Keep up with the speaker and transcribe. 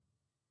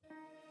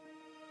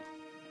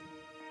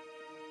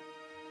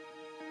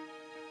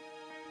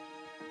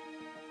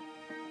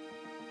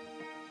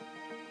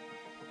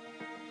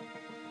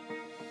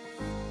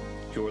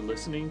You're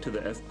listening to the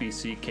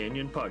FBC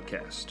Canyon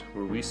Podcast,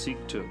 where we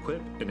seek to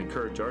equip and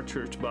encourage our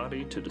church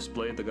body to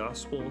display the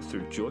gospel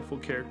through joyful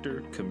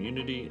character,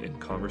 community, and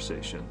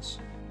conversations.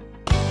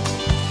 Here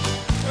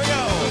we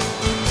go.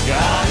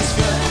 God is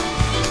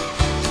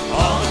good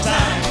all the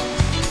time.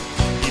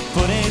 He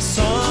put a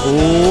song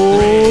of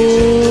praise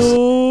in this.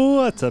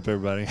 What's up,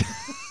 everybody?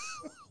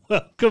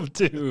 Welcome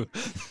to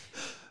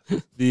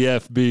the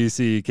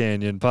FBC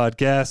Canyon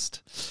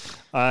Podcast.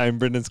 I'm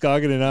Brendan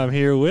Scoggin, and I'm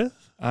here with...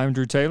 I'm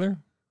Drew Taylor.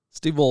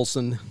 Steve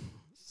Olson.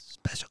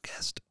 Special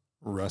guest.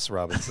 Russ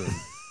Robinson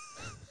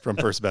from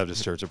First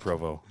Baptist Church of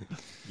Provo,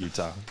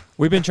 Utah.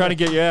 We've been trying to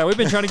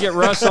get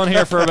Russ on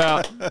here for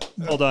about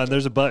Hold on,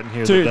 there's a button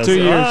here. two that does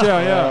years. it. Oh,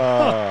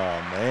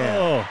 man.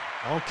 Oh,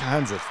 All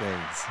kinds of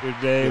things. good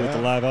day with the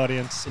Yeah. live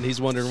audience. And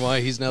he's wondering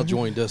why he's now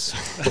joined us.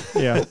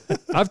 Yeah.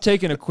 I've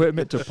taken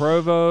equipment to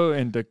Provo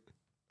and to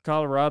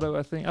Colorado,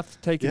 I think.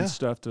 I've taken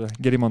stuff to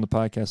get him on the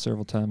podcast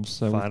several times.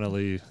 So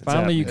Finally, it's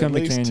finally you happening. come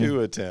At to least Canyon.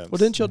 2 attempts. Well,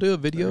 didn't y'all do a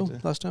video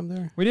last time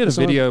there? We did a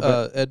video,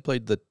 but Ed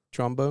played the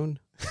trombone.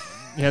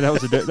 yeah, that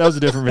was a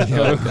different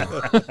video.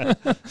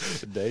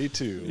 Day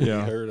 2,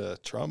 Yeah. we heard a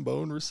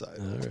trombone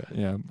recital. All right.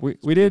 Yeah,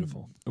 we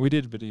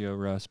did video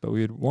Russ, but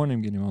we had wanted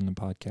him to get him on the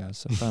podcast.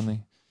 So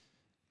finally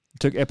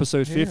took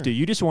episode 50.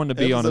 You just wanted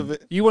to be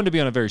you wanted to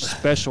be on a very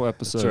special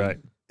episode. That's right.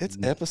 It's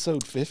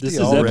episode 50 This is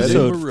already.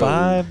 episode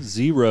Numero.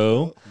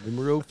 50.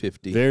 Numero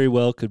 50. Very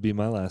well could be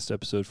my last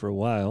episode for a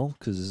while,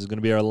 because this is going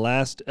to be our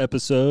last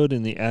episode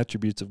in the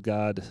Attributes of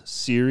God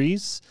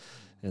series.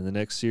 And the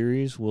next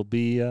series will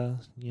be,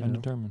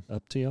 Undetermined.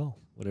 up to y'all.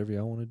 Whatever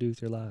y'all want to do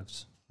with your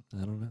lives.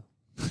 I don't know.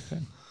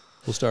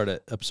 We'll start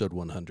at episode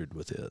 100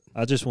 with it.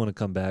 I just want to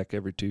come back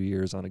every 2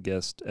 years on a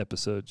guest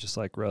episode, just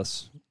like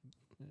Russ,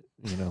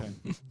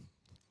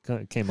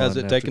 came Has on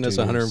it after taken 2 us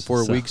years.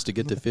 104 So, weeks to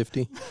get to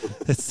 50?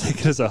 It's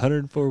taken us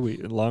 104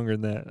 weeks, longer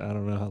than that. I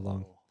don't know how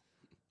long.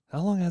 How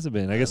long has it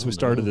been? I guess we don't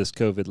started know. this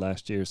COVID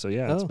last year, so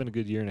yeah, it's Oh. been a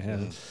good year and a half.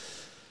 Yeah.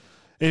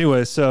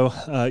 Anyway, so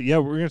we're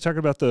going to talk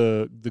about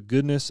the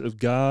goodness of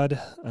God.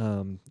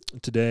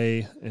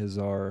 Today is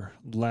our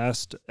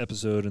last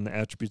episode in the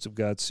Attributes of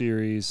God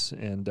series,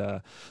 and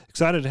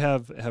excited to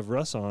have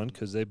Russ on,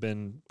 because they've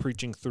been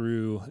preaching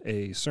through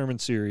a sermon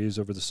series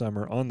over the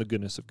summer on the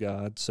goodness of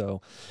God.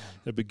 So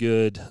it'd be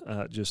good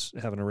just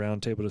having a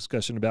roundtable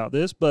discussion about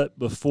this. But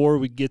before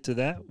we get to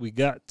that, we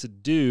got to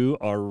do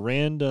our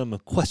random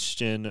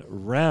question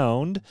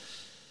round.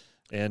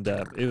 And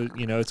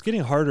it's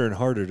getting harder and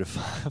harder to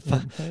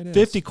find.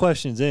 50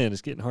 questions in,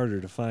 it's getting harder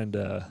to find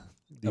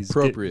these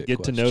Appropriate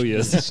get to know you.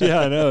 questions.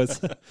 Yeah, I know it's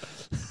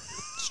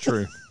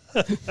true.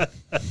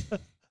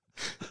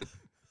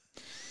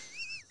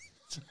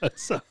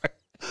 sorry,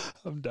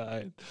 I'm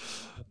dying.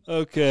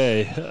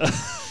 Okay,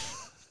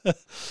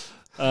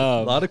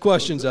 A lot of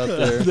questions out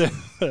there.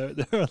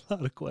 there are a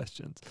lot of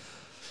questions.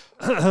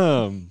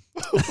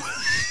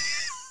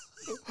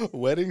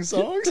 Wedding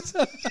songs?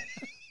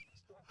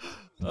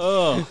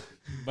 Oh,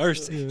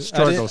 mercy.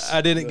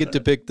 I didn't get to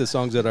pick the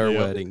songs at our Yep.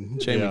 wedding.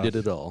 Jamie Yeah. did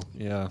it all.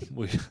 Yeah,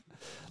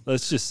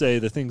 let's just say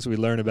the things we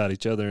learn about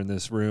each other in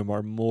this room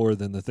are more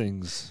than the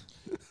things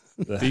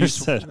that are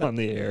said on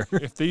the air.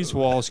 If these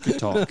walls could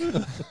talk.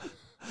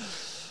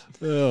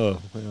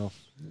 Oh, well,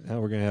 now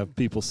we're going to have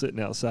people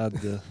sitting outside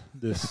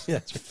this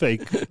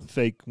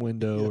fake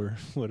window or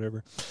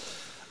whatever.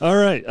 All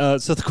right,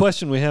 so the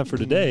question we have for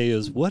today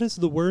is, what is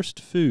the worst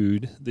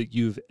food that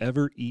you've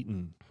ever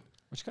eaten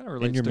Which kind of in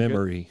relates your to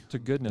memory? to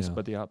goodness, Yeah.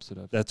 but the opposite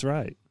of it. That's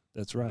right.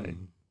 That's right.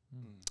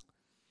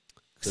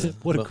 The-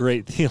 What a well-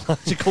 great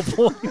theological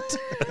point.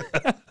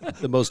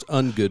 The most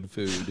ungood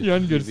food. Yeah,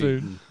 ungood you've food.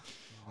 eaten.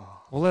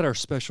 We'll let our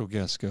special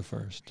guest go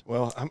first.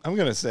 Well, I'm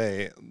going to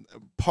say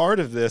part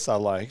of this I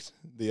liked.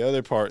 The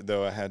other part,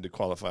 though, I had to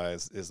qualify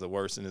is the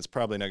worst, and it's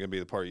probably not going to be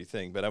the part you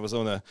think. But I was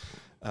on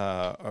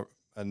a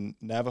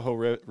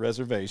Navajo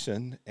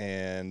reservation,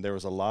 and there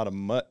was a lot of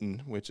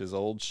mutton, which is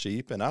old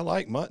sheep, and I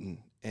like mutton.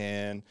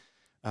 And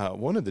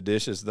one of the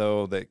dishes,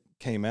 though, that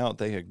came out,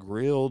 they had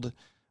grilled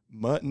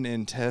mutton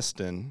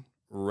intestine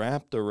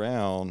wrapped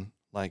around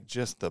like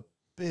just the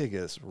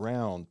biggest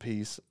round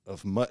piece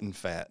of mutton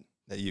fat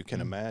that you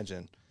can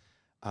imagine.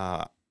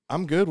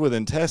 I'm good with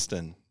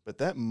intestine, but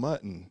that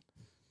mutton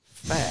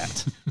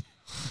fat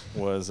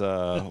was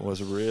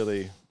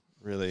really,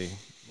 really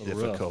little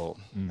rough. difficult.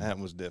 That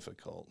was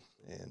difficult.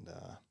 And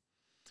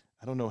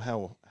I don't know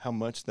how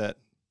much that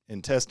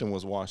intestine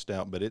was washed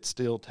out, but it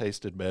still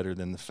tasted better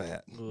than the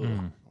fat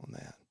on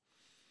that.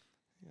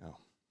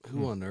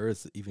 Who on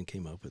earth even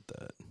came up with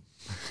that?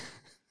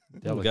 We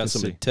got Delicacy.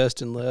 some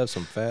intestine left,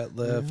 some fat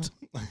left.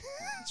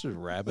 Let's just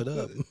wrap it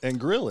up. And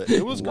grill it.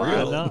 It was Why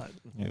grilled. not?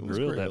 It was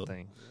Grill that grilled.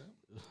 thing.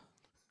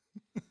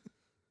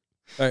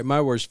 All right,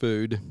 my worst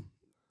food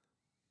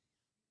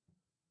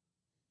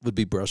would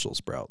be Brussels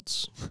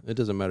sprouts. It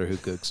doesn't matter who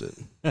cooks it.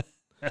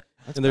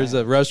 And there's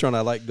a restaurant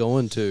I like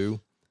going to,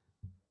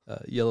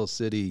 Yellow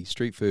City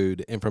Street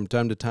Food, and from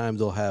time to time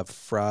they'll have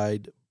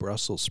fried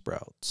Brussels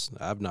sprouts.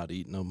 I've not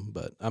eaten them,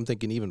 but I'm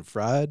thinking even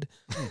fried,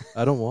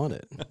 I don't want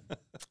it.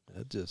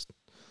 It just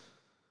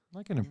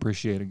I can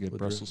appreciate a good With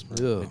Brussels sprout.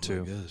 Oh, Me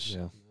too. my gosh.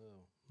 Yeah.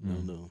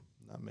 No.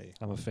 Not me.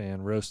 I'm a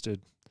fan.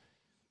 Roasted.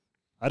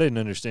 I didn't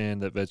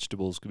understand that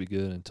vegetables could be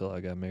good until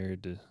I got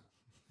married to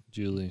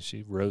Julie.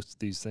 She roasts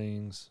these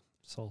things,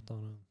 salt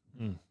on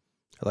them.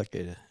 I like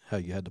it, how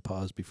you had to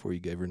pause before you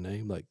gave her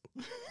name. Like,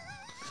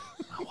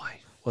 My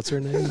wife. what's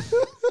her name?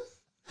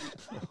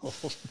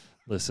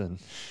 Listen,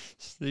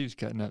 Steve's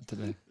cutting up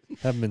today.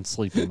 haven't been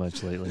sleeping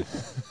much lately.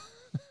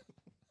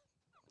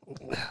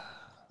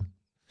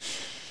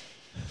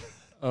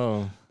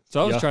 Oh,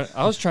 so Yeah.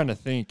 I was trying to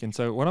think, and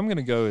so what I'm going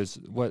to go is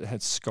what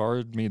had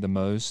scarred me the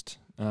most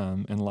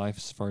in life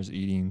as far as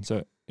eating.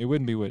 So it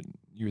wouldn't be what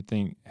you would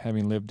think,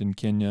 having lived in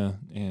Kenya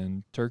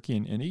and Turkey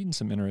and eating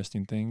some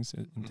interesting things,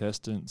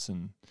 intestines,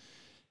 and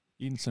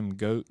eating some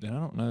goat that I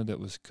don't know that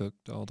was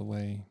cooked all the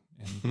way,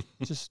 and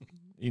just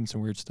eating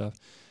some weird stuff.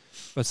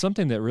 But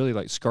something that really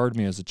like scarred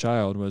me as a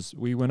child was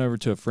we went over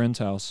to a friend's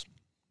house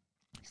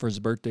for his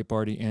birthday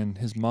party, and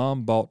his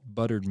mom bought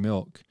buttered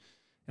milk.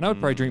 And I would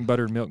probably drink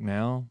buttered milk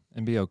now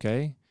and be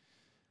okay.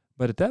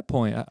 But at that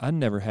point, I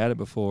never had it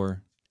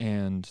before.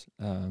 And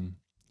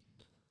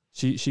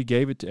she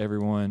gave it to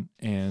everyone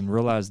and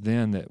realized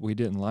then that we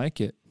didn't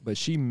like it. But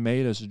she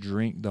made us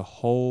drink the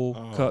whole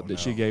cup that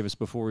she gave us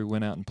before we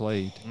went out and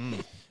played.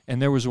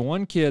 And there was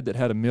one kid that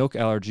had a milk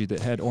allergy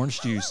that had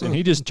orange juice. And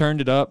he just turned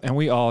it up, and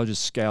we all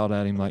just scowled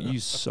at him like, you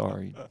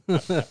sorry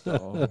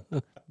dog.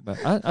 But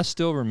I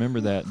still remember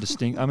that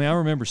distinct. I mean, I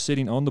remember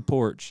sitting on the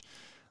porch.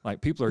 Like,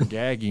 people are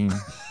gagging.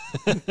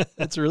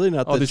 That's really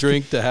not the this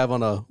drink to have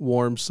on a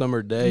warm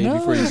summer day No.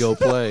 before you go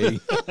play.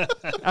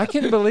 I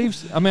can't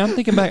believe. I mean, I'm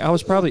thinking back. I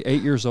was probably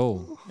 8 years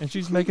old, and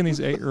she's making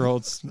these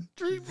 8-year-olds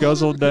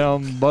guzzle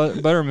down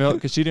buttermilk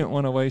because she didn't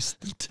want to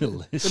waste.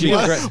 Delicious. She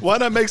didn't gra- Why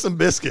not make some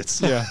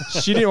biscuits? yeah,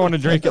 she didn't want to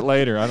drink it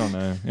later. I don't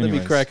know. Let me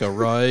Anyways. crack a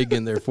raw egg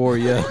in there for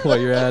you while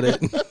you're at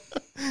it.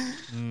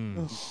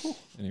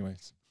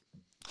 Anyways,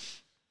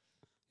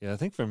 Yeah, I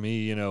think for me,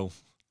 you know,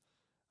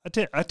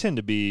 I tend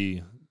to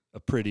be a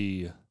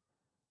pretty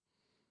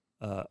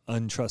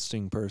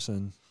untrusting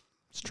person.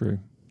 it's true.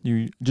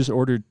 You just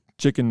ordered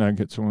chicken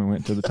nuggets when we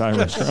went to the Thai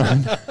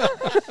restaurant.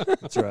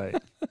 That's right.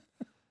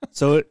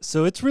 So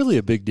it's really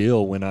a big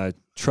deal when I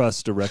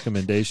trust a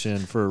recommendation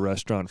for a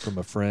restaurant from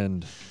a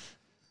friend.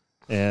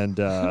 And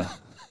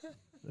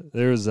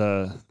there was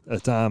a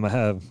time I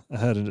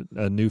had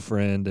a new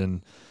friend,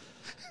 and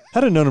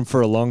hadn't known him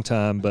for a long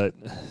time, but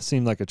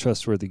seemed like a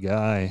trustworthy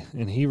guy.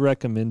 And he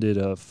recommended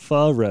a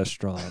pho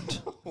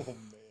restaurant.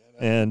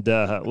 And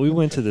we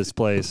went to this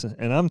place,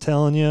 and I'm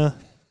telling you,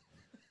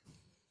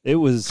 it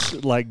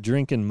was like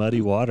drinking muddy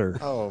water.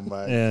 Oh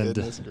my And-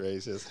 goodness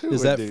gracious! Who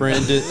Is would that do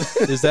friend?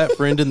 Is that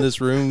friend in this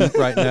room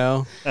right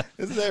now?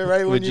 Is that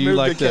right? Would When you you moved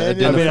like to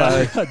Canyon? I mean,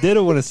 identify- I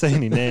didn't want to say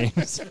any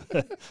names.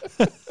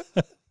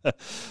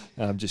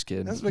 I'm just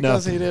kidding. That's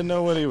because No. he didn't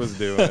know what he was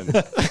doing.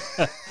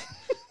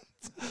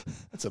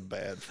 That's a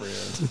bad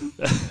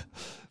friend.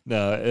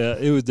 No,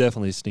 it was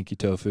definitely stinky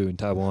tofu in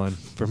Taiwan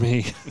for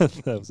me.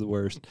 That was the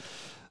worst.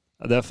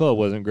 That pho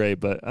wasn't great,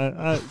 but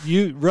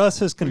Russ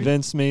has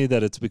convinced me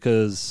that it's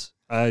because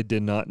I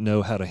did not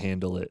know how to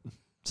handle it.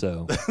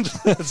 So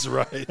That's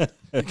right.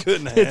 You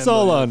couldn't. it's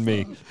all handle on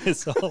your me.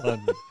 It's all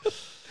on me.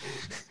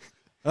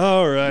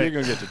 All phone. right, You're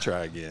gonna get to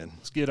try again.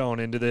 let's get on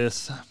into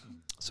this.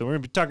 So we're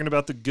going to be talking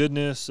about the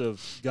goodness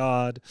of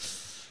God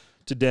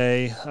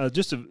today.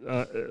 Just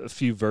a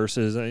few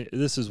verses.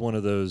 This is one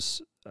of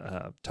those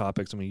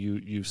topics. I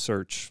mean, you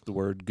search the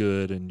word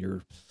 "good" in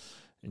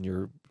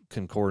your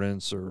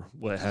concordance or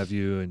what have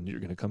you, and you're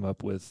going to come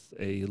up with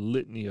a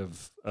litany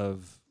of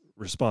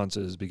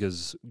responses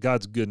because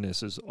God's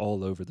goodness is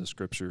all over the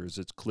Scriptures.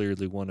 It's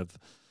clearly one of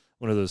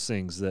those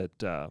things that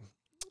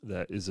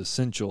that is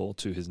essential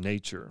to His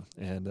nature,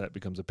 and that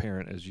becomes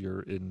apparent as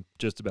you're in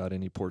just about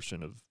any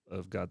portion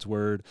of God's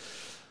Word.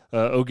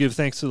 Oh, give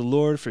thanks to the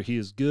Lord, for He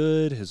is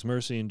good. His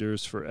mercy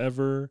endures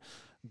forever.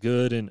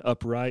 Good and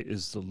upright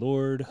is the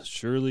Lord.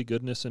 Surely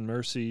goodness and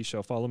mercy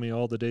shall follow me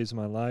all the days of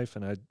my life,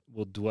 and I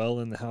will dwell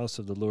in the house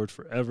of the Lord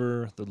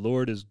forever. The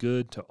Lord is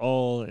good to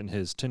all, and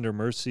His tender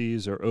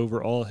mercies are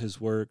over all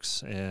His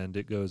works. And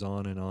it goes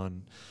on and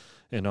on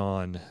and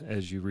on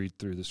as you read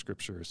through the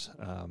Scriptures.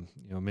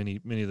 Many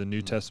of the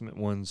New Testament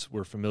ones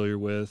we're familiar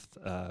with.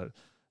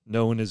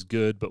 No one is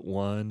good but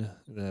one,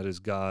 that is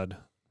God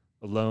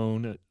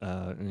alone.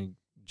 And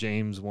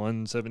James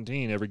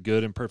 1:17, every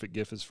good and perfect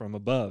gift is from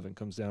above and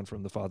comes down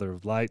from the Father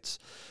of lights,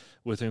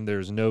 with whom there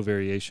is no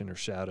variation or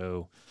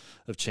shadow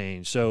of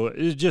change. So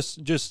it's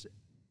just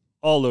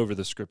all over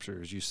the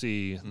Scriptures, you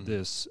see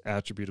this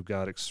attribute of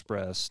God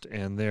expressed,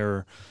 and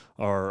there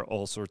are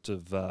all sorts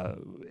of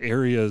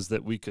areas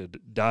that we could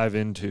dive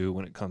into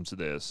when it comes to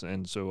this.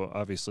 And so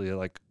obviously,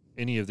 like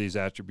any of these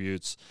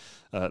attributes,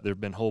 there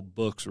have been whole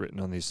books written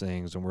on these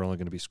things, and we're only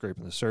going to be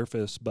scraping the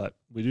surface, but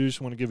we do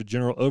just want to give a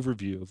general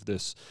overview of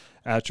this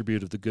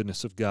attribute of the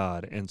goodness of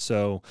God. And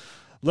so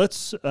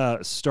let's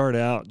start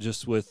out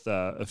just with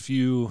a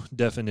few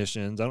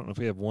definitions. I don't know if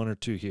we have one or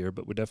two here,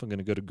 but we're definitely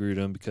going to go to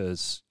Grudem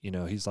because,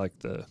 he's like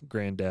the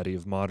granddaddy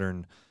of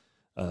modern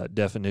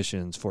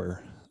definitions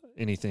for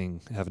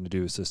anything having to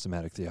do with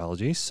systematic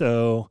theology.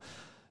 So,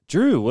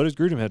 Drew, what does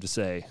Grudem have to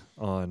say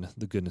on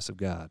the goodness of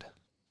God?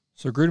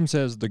 So Grudem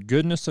says the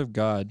goodness of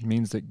God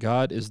means that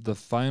God is the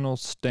final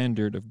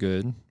standard of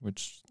good,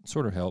 which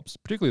sort of helps,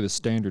 particularly the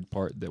standard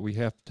part, that we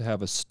have to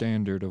have a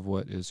standard of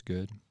what is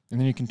good. And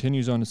then he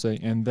continues on to say,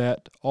 and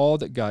that all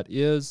that God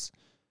is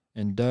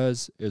and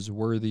does is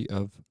worthy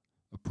of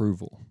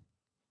approval.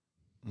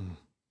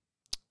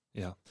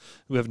 Yeah.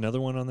 We have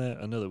another one on that.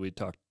 I know that we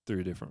talked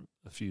through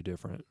a few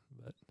different,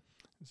 but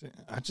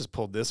I just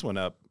pulled this one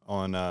up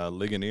on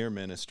Ligonier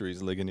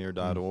Ministries,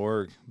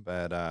 ligonier.org,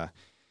 but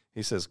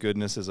he says,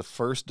 goodness is a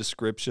first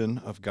description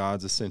of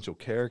God's essential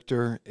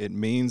character. It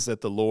means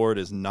that the Lord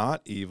is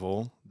not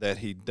evil, that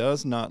he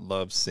does not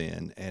love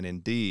sin, and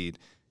indeed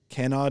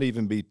cannot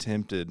even be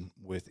tempted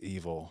with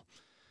evil.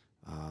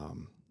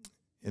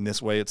 In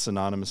this way, it's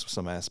synonymous with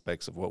some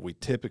aspects of what we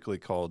typically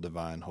call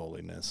divine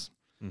holiness.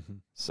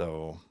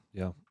 So,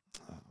 yeah,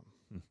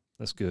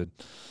 that's good.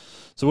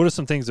 So what are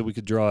some things that we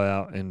could draw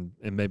out and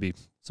maybe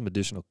some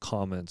additional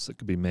comments that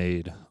could be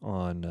made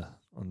on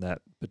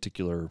that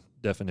particular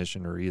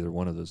definition or either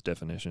one of those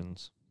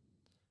definitions?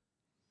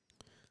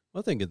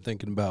 I think in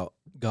thinking about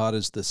God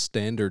as the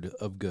standard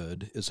of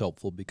good is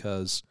helpful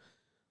because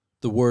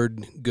the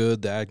word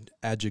good, the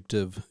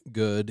adjective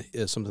good,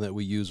 is something that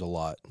we use a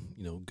lot.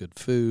 You know, good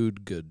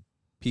food, good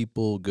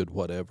people, good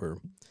whatever.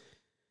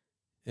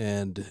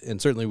 And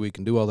certainly we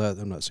can do all that.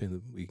 I'm not saying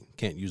that we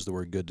can't use the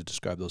word good to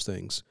describe those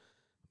things.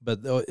 But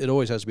it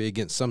always has to be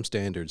against some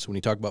standards. When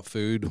you talk about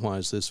food, why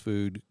is this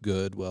food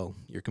good? Well,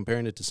 you're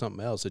comparing it to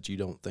something else that you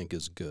don't think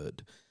is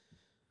good.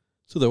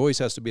 So there always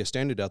has to be a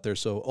standard out there.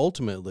 So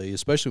ultimately,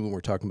 especially when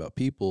we're talking about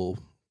people,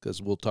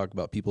 because we'll talk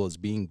about people as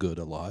being good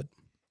a lot,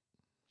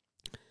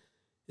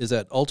 is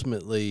that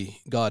ultimately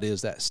God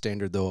is that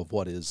standard, though, of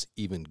what is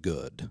even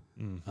good.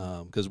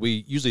 Because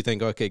we usually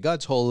think, okay,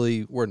 God's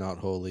holy, we're not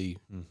holy.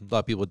 A lot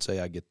of people would say,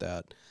 I get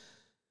that.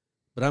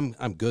 But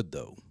I'm good,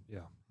 though.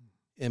 Yeah.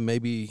 And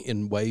maybe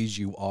in ways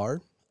you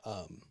are,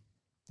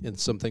 in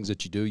some things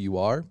that you do, you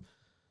are,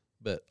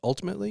 but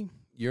ultimately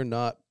you're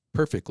not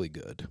perfectly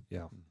good.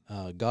 Yeah.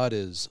 God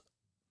is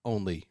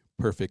only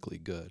perfectly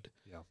good.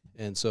 Yeah.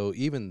 And so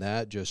even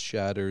that just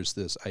shatters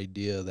this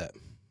idea that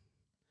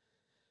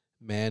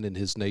man in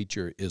his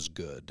nature is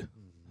good,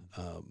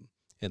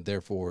 and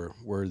therefore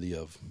worthy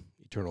of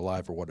eternal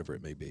life or whatever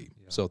it may be.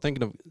 Yeah. So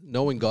thinking of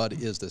knowing God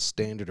is the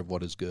standard of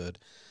what is good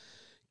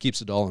keeps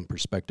it all in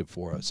perspective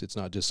for us. It's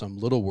not just some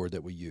little word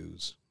that we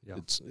use. Yeah.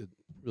 It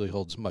really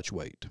holds much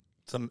weight.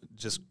 Some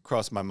just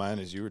crossed my mind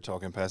as you were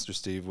talking, Pastor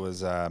Steve,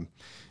 was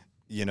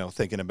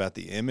thinking about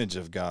the image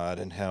of God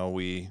and how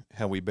we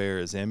bear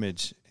his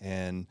image,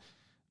 and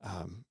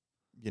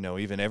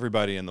even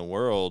everybody in the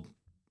world,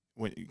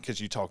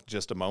 because you talked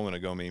just a moment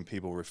ago, I mean,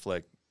 people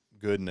reflect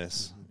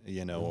goodness,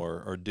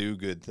 or do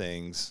good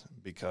things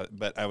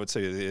but I would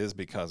say it is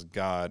because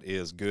God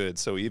is good.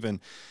 So even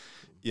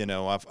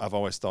I've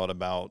always thought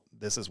about,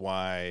 this is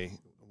why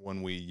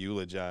when we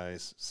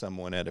eulogize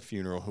someone at a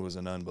funeral who is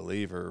an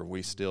unbeliever,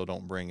 we still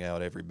don't bring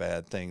out every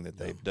bad thing that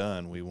they've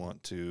done. We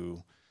want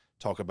to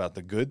talk about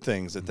the good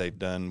things that they've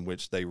done,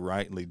 which they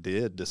rightly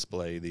did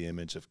display the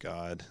image of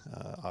God.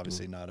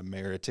 Obviously not a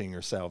meriting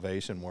or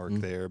salvation work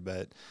there,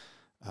 but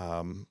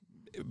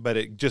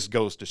it just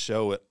goes to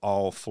show it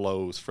all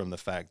flows from the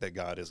fact that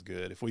God is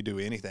good. If we do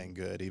anything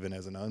good, even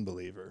as an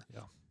unbeliever,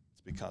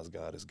 it's because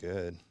God is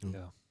good.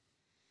 Yeah.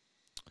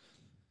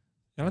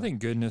 And I think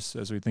goodness,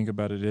 as we think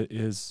about it, it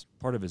is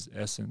part of his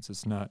essence.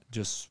 It's not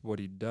just what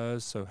he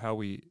does, so how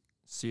we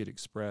see it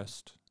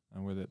expressed,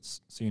 whether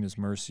it's seeing his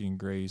mercy and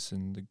grace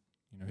and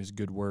his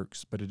good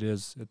works, but it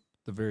is at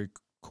the very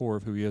core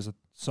of who he is.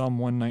 Psalm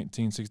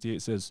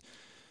 119:68 says,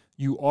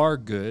 "You are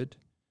good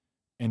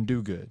and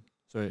do good."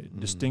 So it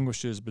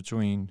distinguishes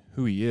between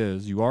who he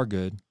is, you are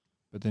good,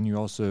 but then you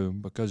also,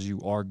 because you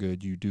are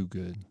good, you do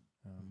good.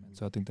 And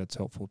so I think that's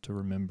helpful to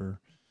remember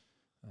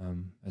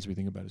as we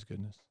think about his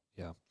goodness.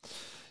 Yeah.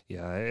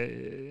 Yeah.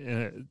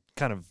 And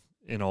kind of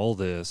in all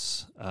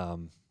this,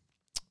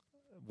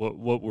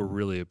 what we're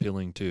really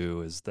appealing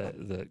to is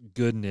that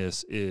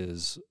goodness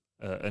is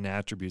an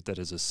attribute that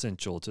is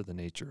essential to the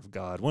nature of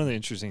God. One of the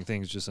interesting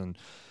things just in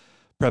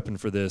prepping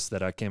for this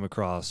that I came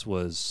across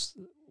was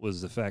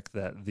the fact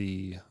that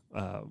the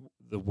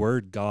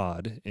word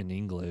God in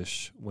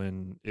English,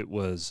 when it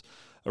was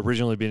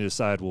originally being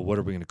decided, well, what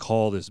are we going to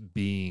call this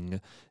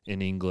being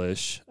in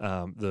English?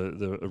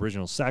 The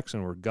original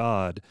Saxon word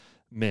God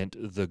meant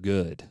the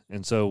good.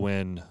 And so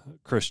when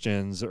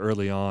Christians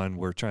early on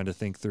were trying to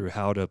think through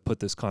how to put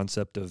this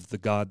concept of the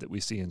God that we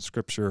see in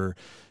Scripture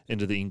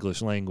into the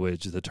English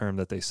language, the term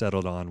that they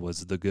settled on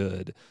was the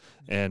good.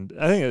 And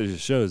I think it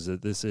just shows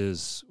that this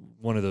is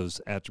one of those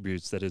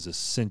attributes that is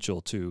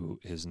essential to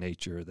his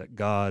nature, that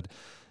God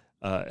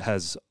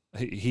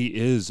he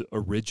is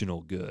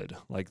original good.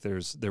 Like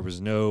there's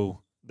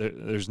no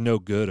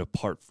good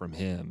apart from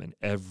him, and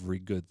every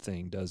good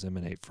thing does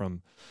emanate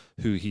from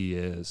who he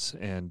is.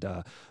 And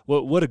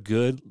what a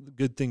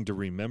good thing to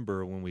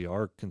remember when we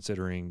are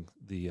considering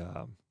the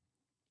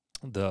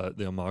the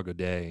Imago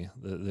Dei,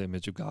 the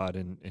image of God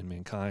in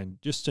mankind,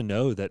 just to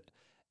know that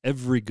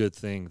every good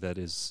thing that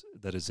is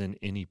in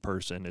any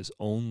person is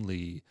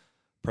only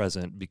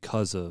present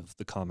because of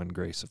the common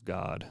grace of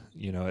God,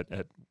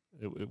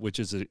 which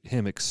is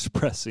him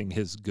expressing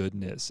his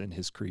goodness in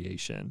his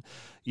creation,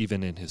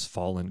 even in his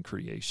fallen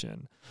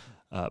creation.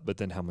 But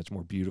then how much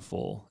more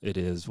beautiful it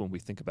is when we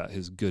think about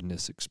his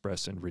goodness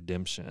expressed in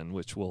redemption,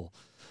 which we'll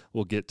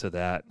get to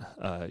that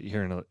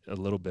here in a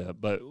little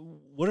bit. But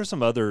what are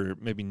some other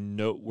maybe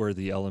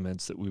noteworthy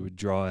elements that we would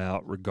draw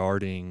out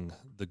regarding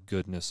the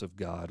goodness of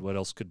God? What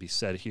else could be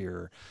said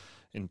here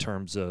in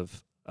terms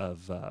of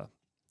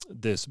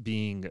this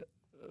being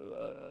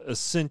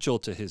essential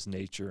to his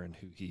nature and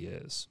who he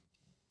is?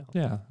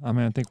 Yeah, I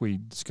mean, I think we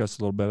discussed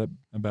a little bit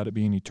about it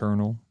being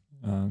eternal,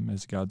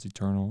 as God's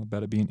eternal,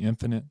 about it being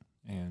infinite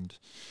and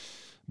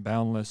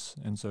boundless,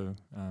 and so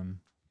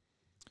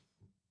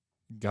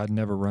God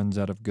never runs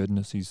out of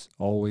goodness. He's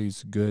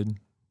always good,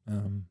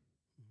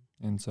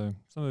 and so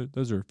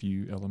those are a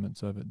few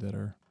elements of it that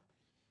are,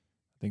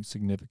 I think,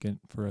 significant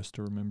for us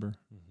to remember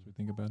as we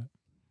think about it.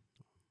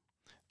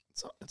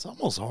 It's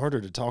almost harder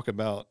to talk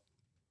about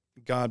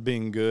God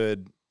being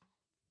good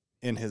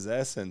in his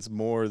essence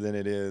more than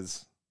it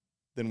is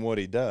than what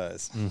he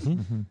does.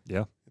 Mm-hmm.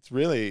 Yeah. It's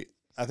really,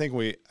 I think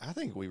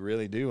we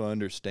really do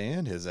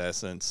understand his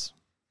essence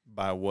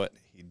by what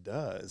he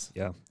does.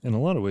 Yeah, in a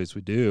lot of ways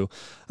we do.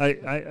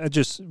 I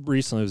just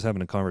recently was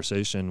having a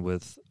conversation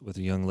with a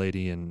young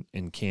lady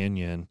in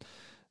Canyon,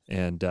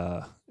 and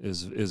it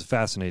was a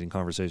fascinating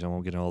conversation. I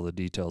won't get into all the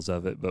details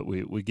of it, but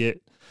we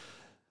get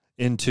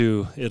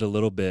into it a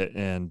little bit,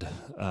 and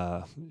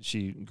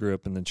she grew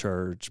up in the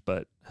church,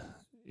 but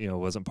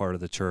wasn't part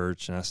of the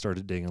church, and I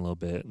started digging a little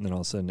bit, and then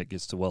all of a sudden it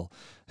gets to, well,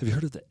 have you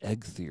heard of the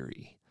egg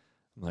theory?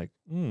 I'm like,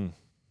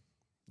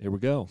 here we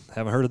go.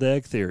 Haven't heard of the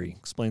egg theory.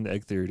 Explain the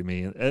egg theory to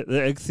me.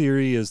 The egg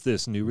theory is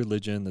this new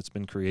religion that's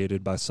been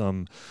created by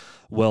some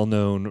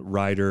well-known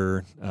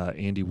writer,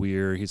 Andy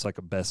Weir. He's like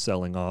a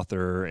best-selling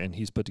author, and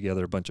he's put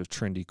together a bunch of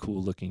trendy,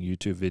 cool-looking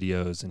YouTube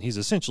videos, and he's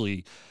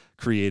essentially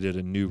created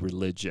a new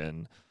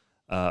religion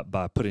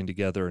by putting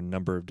together a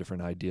number of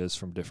different ideas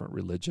from different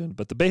religion.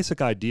 But the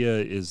basic idea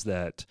is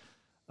that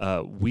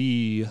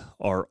we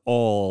are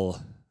all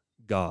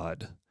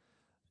God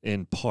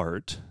in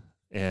part,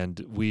 and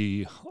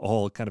we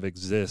all kind of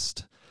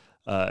exist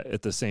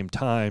at the same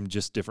time,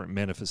 just different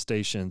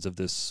manifestations of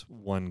this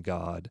one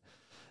God.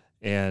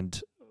 And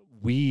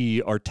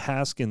we, our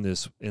task in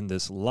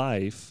this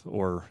life,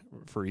 or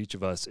for each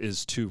of us,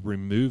 is to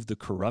remove the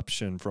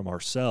corruption from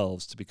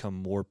ourselves to become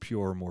more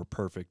pure, more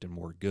perfect, and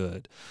more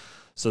good.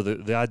 So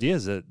the idea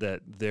is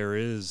that there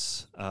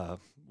is,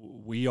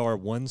 we are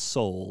one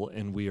soul,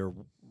 and we are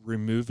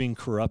removing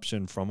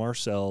corruption from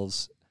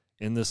ourselves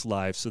in this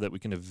life so that we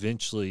can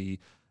eventually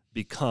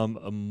become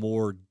a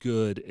more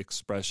good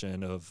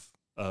expression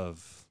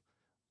of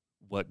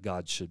what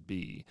God should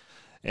be.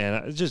 And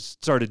I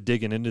just started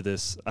digging into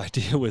this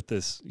idea with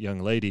this young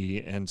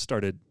lady and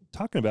started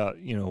talking about,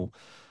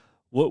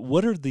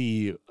 what are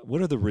the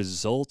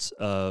results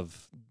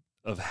of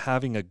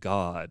having a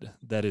God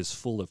that is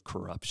full of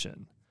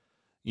corruption?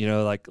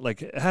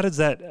 Like how does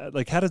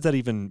that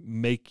even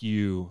make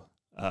you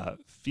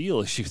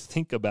feel as you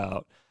think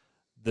about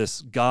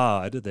this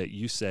God that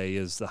you say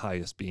is the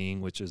highest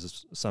being, which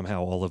is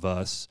somehow all of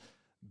us,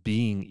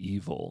 being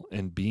evil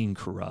and being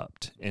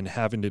corrupt and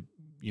having to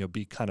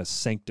be kind of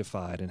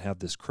sanctified and have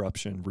this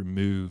corruption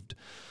removed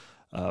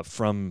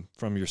from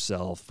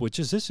yourself, which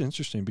is just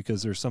interesting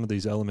because there's some of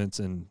these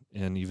elements in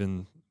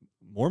even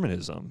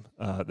Mormonism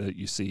that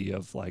you see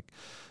of, like,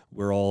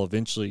 we're all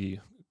eventually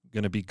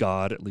going to be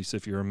God. At least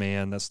if you're a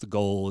man, that's the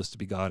goal, is to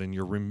be God, and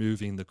you're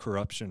removing the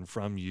corruption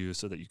from you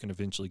so that you can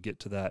eventually get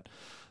to that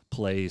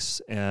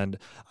place. And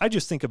I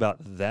just think about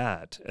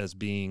that as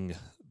being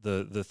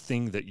the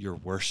thing that you're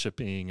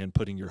worshiping and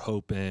putting your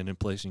hope in and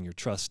placing your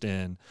trust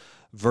in,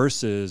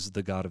 versus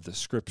the God of the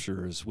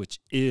Scriptures, which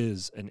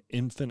is an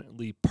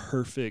infinitely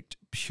perfect,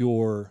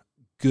 pure,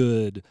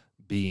 good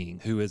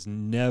being who has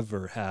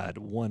never had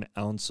 1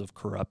 ounce of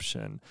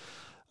corruption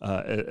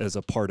as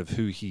a part of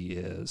who he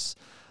is.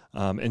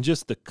 And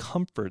just the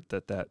comfort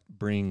that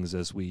brings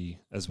as we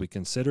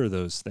consider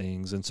those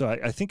things. And so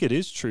I think it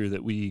is true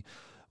that we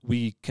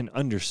can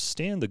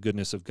understand the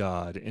goodness of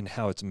God and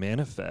how it's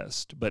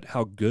manifest, but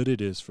how good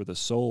it is for the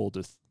soul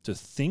to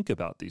think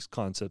about these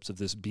concepts of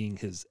this being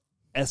his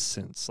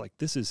essence. Like,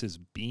 this is his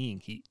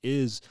being. He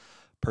is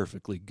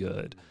perfectly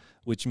good,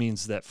 which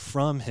means that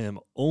from him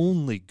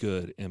only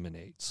good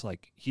emanates.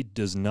 Like, he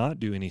does not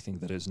do anything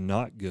that is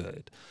not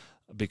good,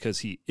 because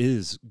he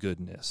is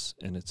goodness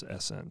in its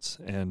essence.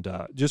 And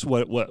just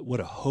what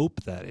a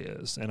hope that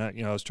is. And I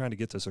was trying to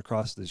get this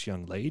across to this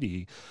young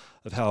lady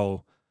of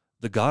how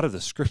the God of the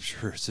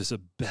Scriptures is a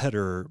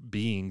better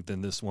being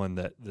than this one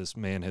that this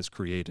man has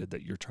created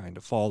that you're trying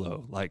to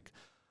follow. Like,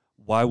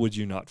 why would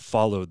you not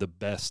follow the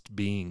best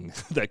being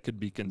that could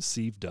be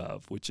conceived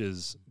of, which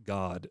is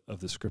God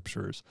of the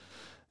Scriptures?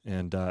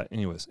 And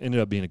anyways,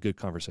 ended up being a good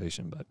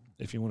conversation. But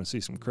if you want to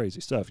see some crazy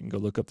stuff, you can go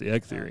look up the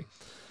egg theory.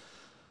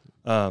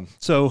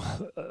 So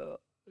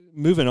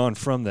moving on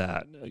from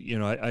that,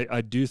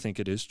 I do think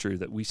it is true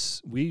that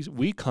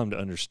we come to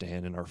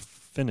understand in our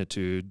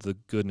finitude the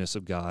goodness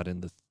of God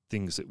and the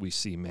things that we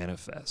see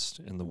manifest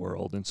in the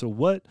world. And so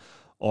what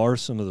are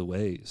some of the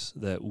ways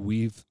that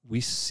we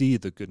see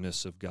the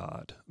goodness of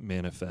God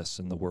manifest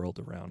in the world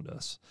around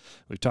us?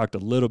 We've talked a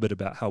little bit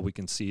about how we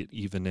can see it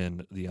even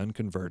in the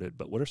unconverted,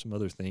 but what are some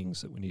other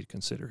things that we need to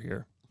consider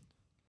here?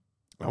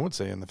 I would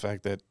say in the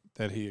fact that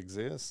he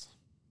exists.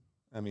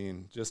 I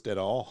mean, just at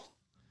all.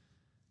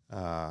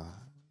 Not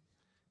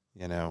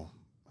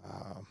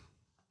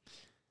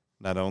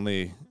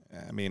only,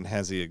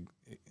 has he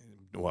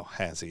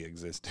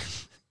existed?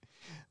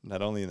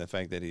 Not only in the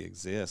fact that he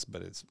exists,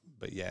 but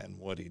in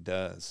what he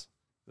does.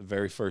 The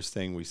very first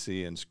thing we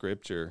see in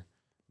Scripture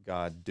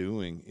God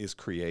doing is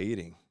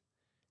creating,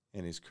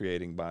 and he's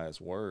creating by his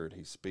word.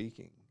 He's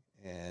speaking.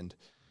 And,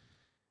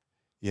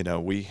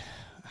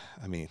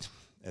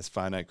 as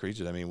finite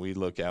creatures, we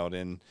look out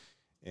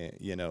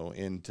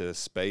into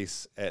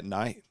space at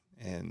night,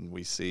 and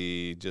we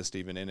see just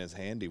even in his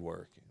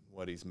handiwork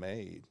what he's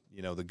made,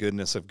 the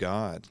goodness of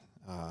God.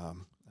 I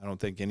don't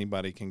think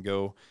anybody can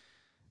go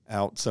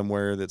out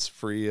somewhere that's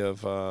free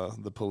of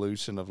the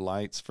pollution of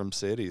lights from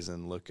cities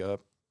and look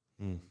up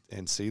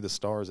and see the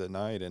stars at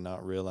night and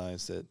not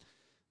realize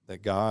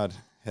that God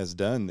has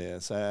done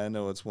this. I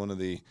know it's one of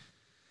the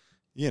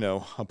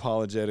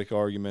apologetic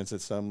arguments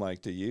that some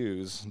like to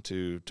use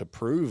to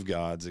prove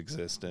God's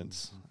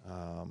existence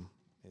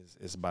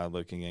is by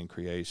looking in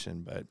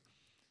creation. But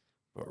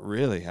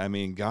really,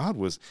 God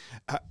was,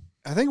 I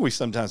think we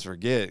sometimes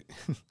forget,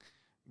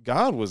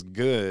 God was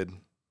good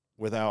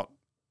without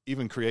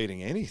even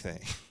creating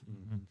anything.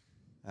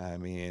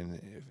 Mm-hmm.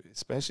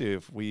 Especially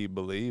if we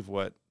believe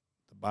what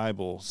the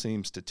Bible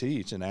seems to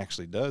teach and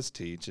actually does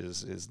teach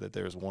is that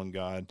there's one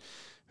God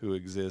who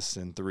exists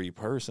in three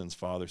persons,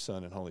 Father,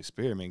 Son, and Holy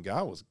Spirit.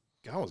 God was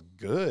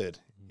good,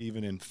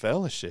 even in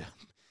fellowship.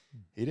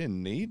 He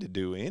didn't need to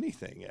do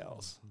anything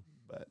else.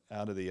 But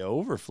out of the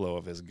overflow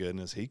of his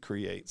goodness, he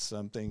creates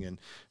something and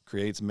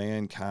creates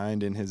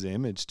mankind in his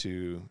image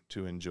to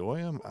enjoy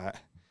him. I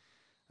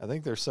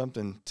think there's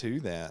something to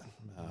that.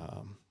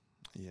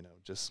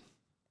 Just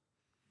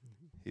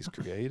he's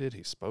created,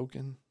 he's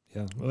spoken.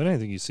 Yeah. Well, I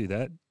think you see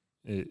that.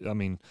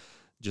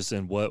 Just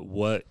in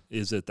what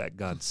is it that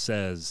God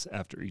says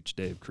after each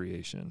day of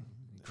creation?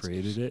 He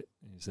created it.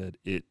 He said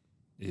it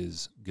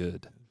is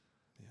good.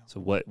 Yeah. So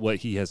what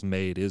he has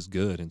made is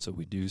good, and so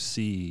we do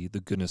see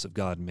the goodness of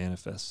God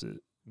manifested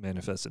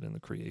in the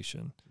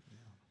creation.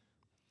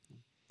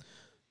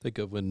 Think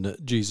of when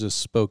Jesus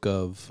spoke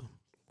of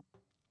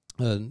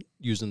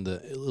using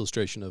the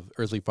illustration of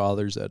earthly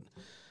fathers, that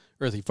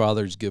earthly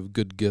fathers give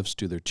good gifts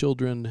to their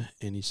children,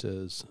 and he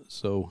says,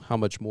 so how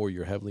much more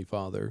your heavenly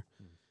Father?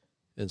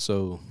 And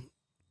so,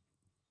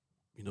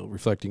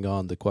 reflecting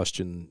on the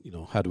question,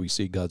 how do we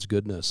see God's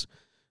goodness?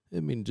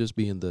 Just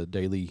being the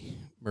daily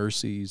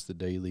mercies, the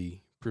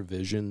daily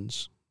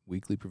provisions,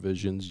 weekly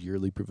provisions,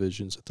 yearly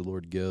provisions that the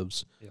Lord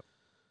gives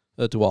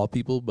to all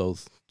people,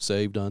 both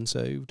saved,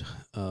 unsaved.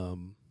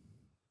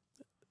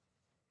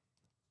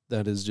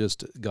 That is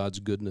just God's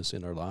goodness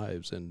in our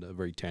lives, and a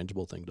very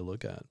tangible thing to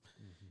look at.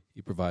 Mm-hmm.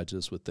 He provides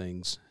us with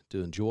things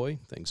to enjoy,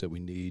 things that we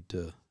need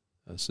to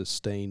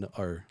sustain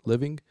our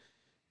living.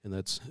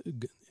 And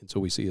so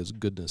we see his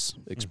goodness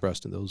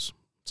expressed in those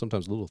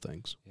sometimes little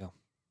things. Yeah.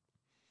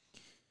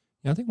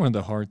 Yeah, I think one of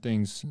the hard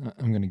things,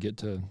 I'm going to get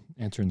to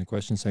answering the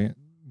question in a second,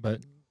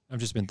 but I've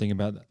just been thinking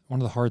about one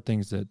of the hard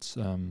things that's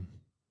of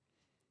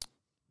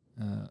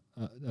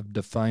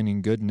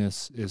defining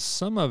goodness is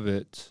some of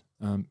it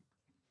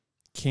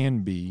can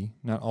be,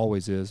 not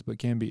always is, but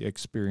can be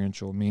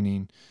experiential,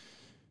 meaning,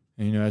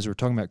 and, as we're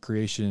talking about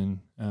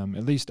creation,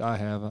 at least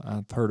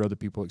I've heard other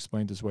people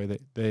explain it this way,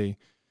 that they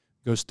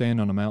go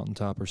stand on a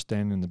mountaintop or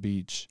stand on the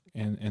beach,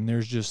 and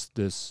there's just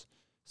this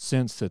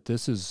sense that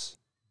this is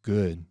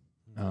good.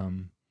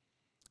 And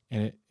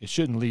it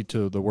shouldn't lead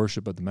to the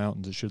worship of the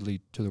mountains. It should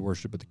lead to the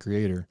worship of the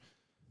Creator.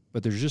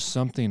 But there's just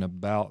something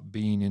about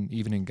being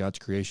even in God's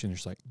creation.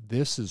 It's like,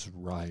 this is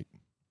right.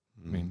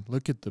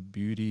 Look at the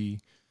beauty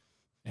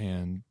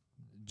and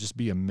just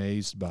be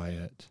amazed by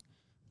it.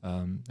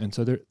 And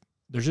so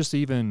there's just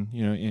even,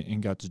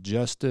 in God's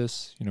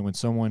justice, when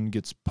someone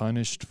gets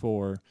punished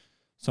for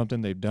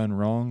something they've done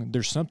wrong,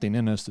 there's something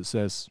in us that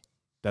says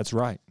that's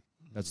right.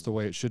 That's the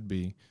way it should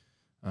be.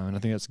 And I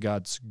think that's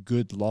God's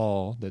good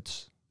law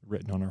that's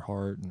written on our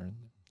heart and our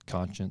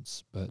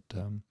conscience. But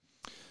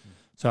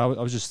so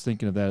I was just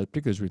thinking of that,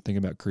 particularly as we think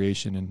about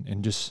creation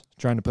and just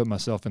trying to put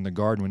myself in the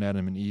garden when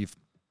Adam and Eve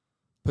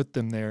put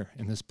them there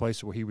in this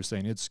place where he was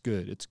saying, it's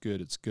good, it's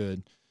good, it's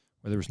good,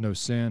 where there was no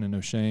sin and no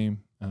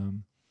shame.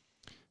 And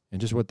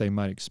just what they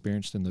might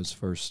experience in those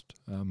first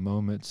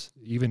moments,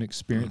 even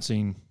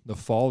experiencing the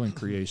fall in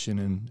creation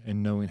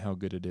and knowing how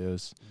good it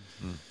is.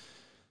 Mm-hmm.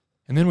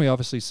 And then we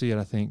obviously see it,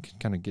 I think,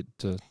 kind of get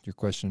to your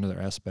question, another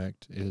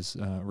aspect is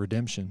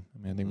redemption.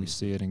 I think we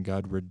see it in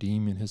God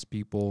redeeming his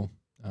people.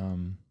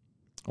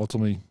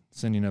 ultimately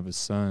sending of his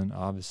son,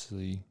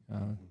 obviously,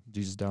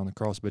 Jesus died on the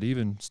cross, but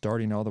even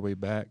starting all the way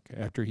back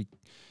after he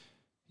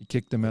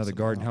kicked them out of the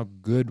garden, how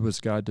good was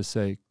God to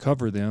say,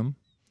 cover them,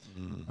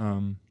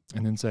 and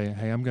then say,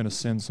 hey, I'm going to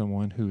send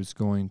someone who is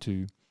going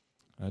to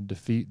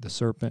defeat the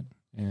serpent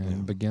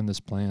and begin this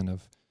plan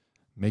of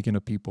making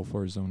a people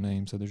for his own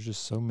name. So there's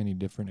just so many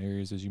different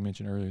areas, as you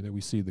mentioned earlier, that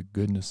we see the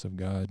goodness of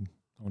God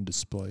on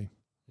display.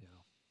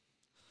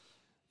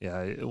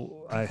 Yeah,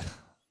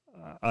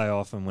 I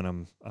often, when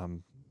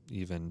I'm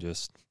even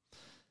just,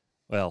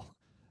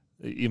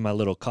 even my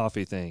little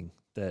coffee thing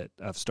that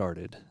I've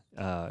started,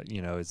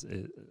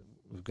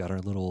 we've got our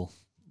little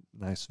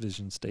nice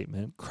vision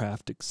statement: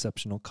 craft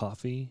exceptional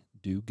coffee,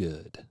 do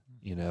good.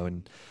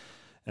 And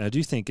I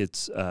do think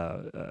it's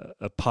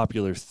a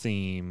popular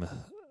theme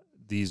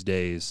these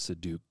days to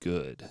do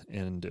good,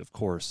 and of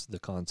course the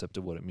concept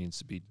of what it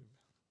means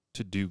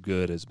to do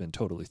good has been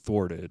totally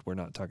thwarted. We're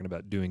not talking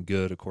about doing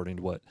good according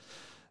to what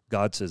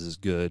God says is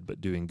good,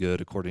 but doing good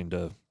according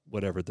to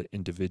whatever the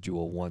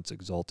individual wants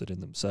exalted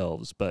in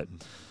themselves. But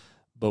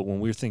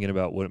when we're thinking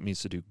about what it means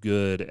to do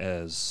good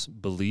as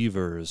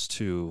believers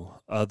to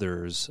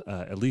others,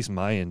 at least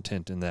my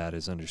intent in that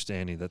is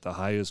understanding that the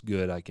highest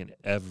good I can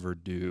ever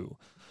do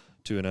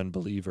to an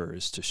unbeliever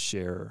is to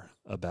share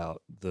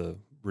about the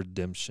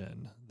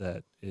redemption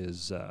that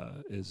is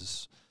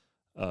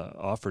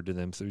offered to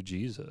them through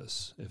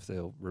Jesus if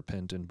they'll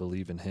repent and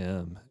believe in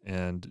him.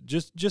 And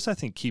just I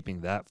think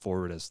keeping that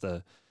forward as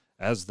the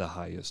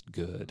highest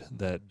good,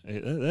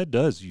 that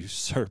does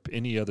usurp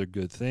any other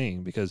good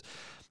thing, because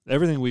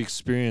everything we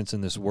experience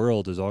in this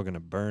world is all going to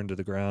burn to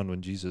the ground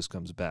when Jesus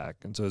comes back.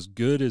 And so as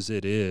good as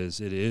it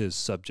is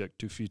subject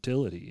to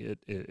futility.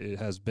 It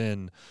has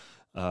been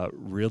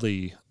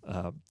really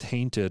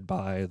tainted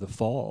by the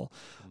fall,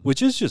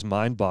 which is just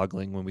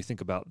mind-boggling when we think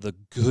about the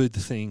good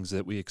things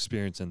that we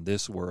experience in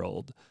this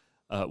world,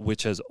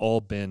 which has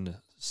all been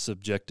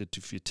subjected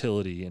to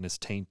futility and is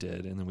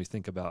tainted. And then we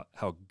think about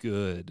how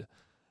good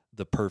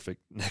the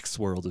perfect next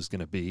world is going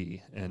to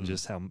be, and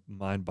just how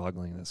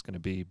mind-boggling that's going to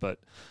be. But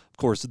of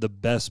course, the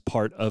best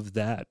part of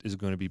that is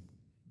going to be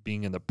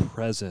being in the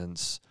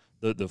presence,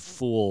 the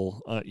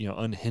full,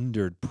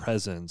 unhindered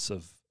presence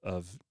of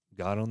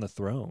God on the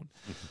throne,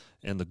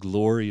 and the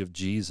glory of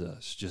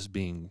Jesus just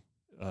being,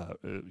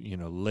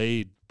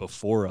 laid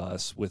before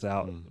us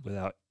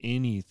without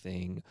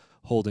anything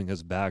holding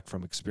us back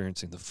from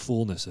experiencing the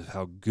fullness of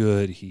how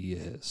good he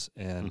is.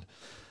 And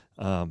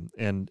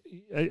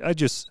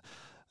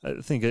I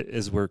think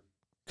as we're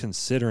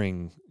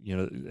considering,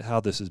 how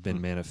this has been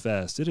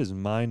manifest, it is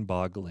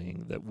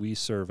mind-boggling that we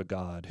serve a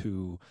God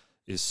who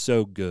is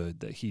so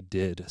good that he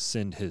did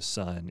send his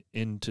son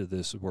into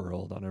this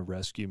world on a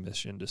rescue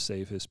mission to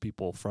save his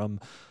people from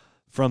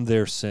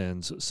their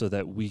sins, so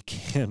that we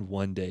can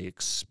one day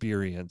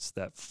experience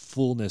that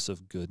fullness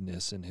of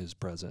goodness in his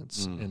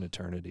presence in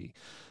eternity.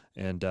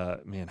 And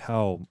man,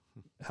 how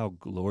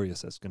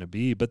glorious that's going to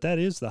be. But that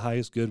is the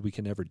highest good we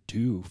can ever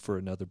do for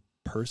another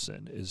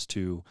person, is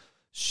to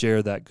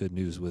share that good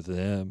news with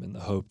them in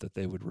the hope that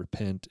they would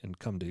repent and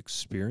come to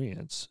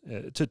experience,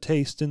 to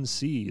taste and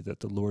see that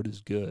the Lord is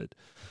good.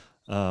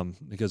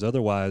 Because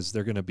otherwise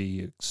they're going to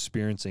be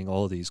experiencing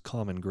all of these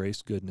common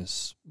grace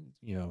goodness,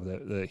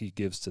 that he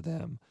gives to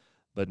them,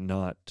 but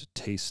not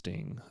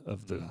tasting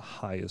of the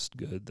highest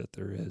good that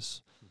there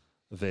is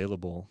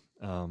available.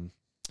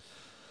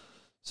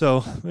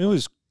 So we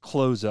always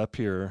close up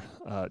here.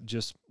 I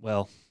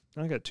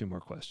got two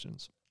more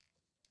questions.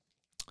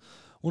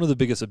 One of the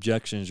biggest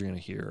objections you're going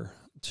to hear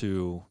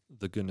to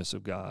the goodness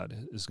of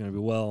God is going to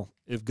be,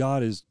 if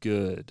God is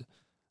good,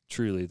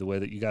 truly, the way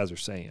that you guys are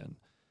saying,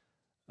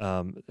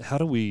 how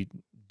do we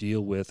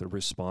deal with or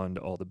respond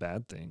to all the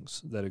bad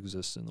things that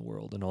exist in the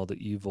world and all the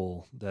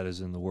evil that is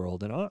in the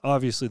world? And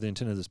obviously the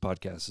intent of this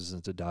podcast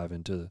isn't to dive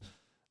into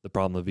the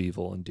problem of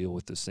evil and deal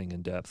with this thing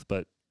in depth,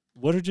 but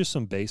what are just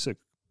some basic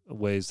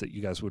ways that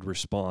you guys would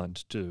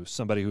respond to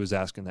somebody who is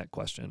asking that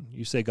question?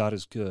 You say God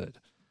is good.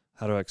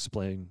 How do I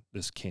explain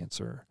this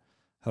cancer?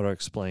 How do I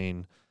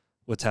explain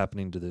what's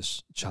happening to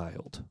this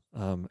child?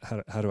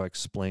 How do I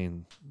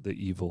explain the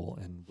evil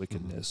and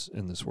wickedness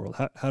in this world?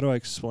 How do I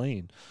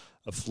explain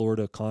a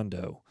Florida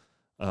condo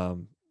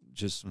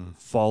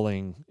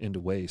falling into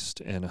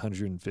waste and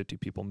 150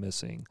 people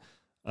missing?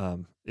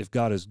 If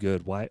God is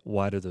good,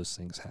 why do those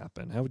things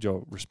happen? How would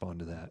y'all respond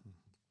to that?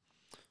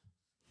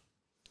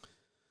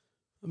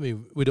 I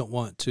mean, we don't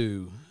want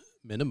to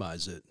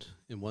minimize it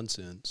in one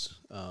sense.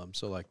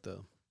 So like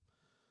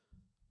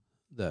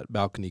that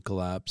balcony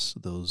collapse,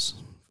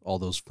 all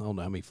those, I don't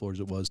know how many floors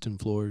it was, 10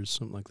 floors,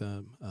 something like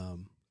that,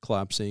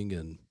 collapsing,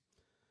 and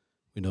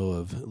we know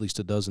of at least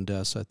a dozen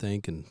deaths, I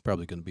think, and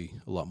probably going to be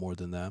a lot more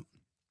than that.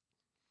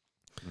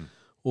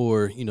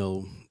 Or,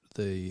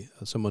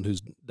 someone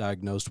who's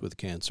diagnosed with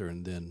cancer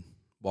and then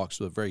walks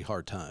through a very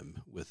hard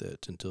time with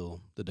it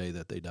until the day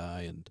that they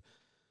die,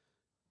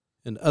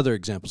 and other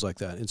examples like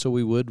that. And so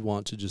we would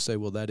want to just say,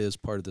 well, that is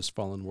part of this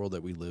fallen world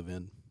that we live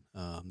in,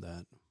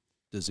 that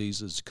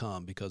diseases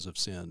come because of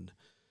sin,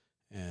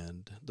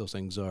 and those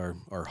things are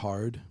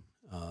hard.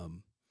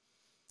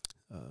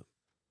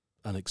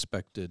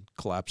 unexpected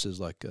collapses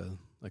like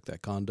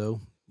that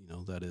condo.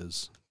 That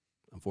is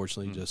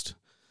unfortunately just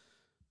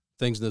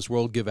things in this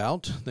world give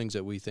out, things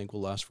that we think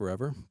will last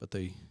forever, but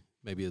they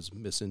maybe is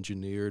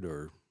misengineered,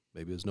 or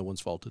maybe it's no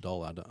one's fault at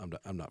all.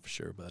 I'm not for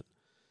sure, but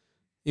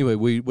anyway,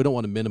 we don't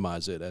want to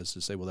minimize it as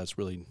to say, well, that's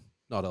really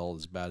not all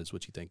as bad as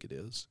what you think it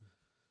is,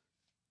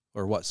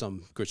 or what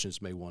some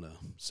Christians may want to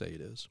say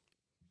it is.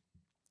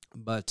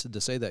 But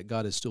to say that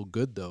God is still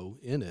good, though,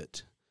 in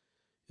it,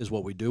 is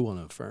what we do want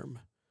to affirm,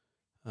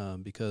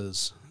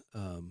 because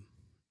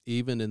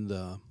even in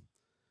the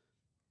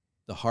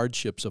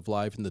hardships of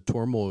life and the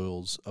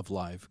turmoils of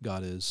life,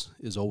 God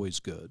is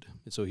always good,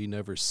 and so He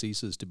never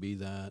ceases to be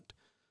that.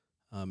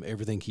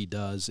 Everything He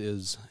does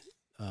is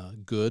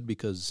good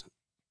because,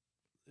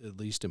 at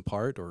least in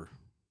part, or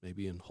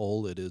maybe in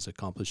whole, it is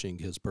accomplishing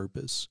His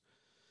purpose.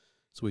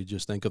 So we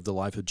just think of the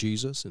life of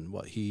Jesus and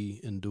what He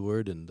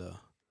endured, and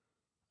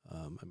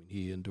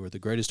He endured the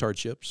greatest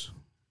hardships,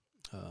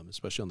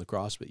 especially on the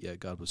cross, but yet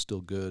God was still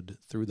good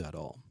through that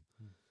all.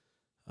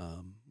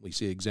 We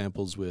see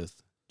examples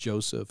with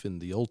Joseph in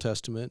the Old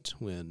Testament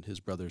when his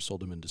brothers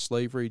sold him into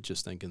slavery,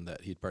 just thinking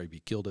that he'd probably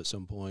be killed at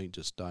some point,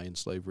 just die in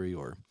slavery,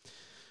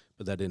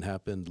 but that didn't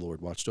happen. The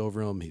Lord watched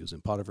over him. He was in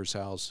Potiphar's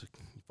house,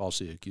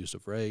 falsely accused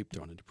of rape,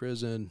 thrown into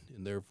prison,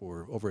 and there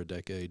for over a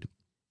decade.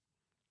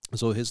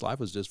 So his life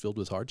was just filled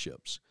with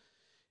hardships.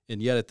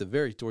 And yet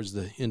towards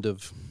the end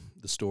of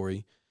the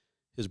story,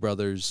 his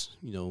brothers,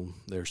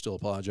 they're still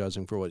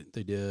apologizing for what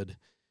they did.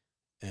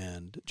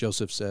 And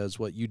Joseph says,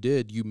 what you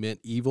did, you meant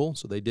evil.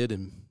 So they did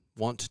and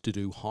want to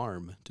do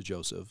harm to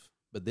Joseph.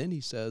 But then he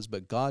says,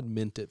 but God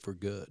meant it for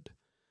good.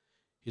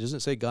 He doesn't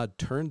say God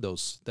turned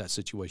that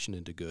situation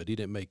into good. He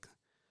didn't make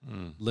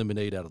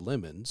lemonade out of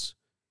lemons.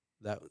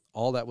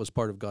 All that was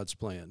part of God's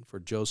plan, for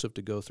Joseph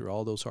to go through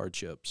all those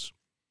hardships.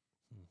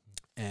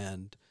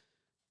 And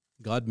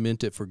God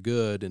meant it for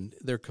good, and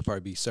there could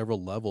probably be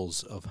several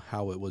levels of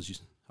how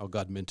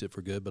God meant it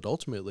for good, but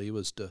ultimately it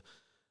was to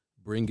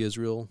bring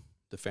Israel,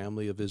 the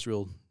family of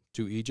Israel,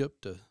 to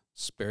Egypt, to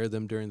spare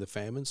them during the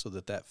famine so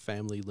that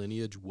family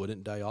lineage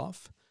wouldn't die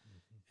off,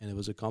 and it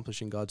was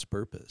accomplishing God's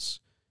purpose.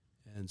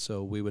 And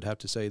so we would have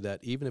to say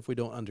that even if we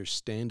don't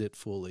understand it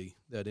fully,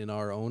 that in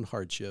our own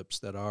hardships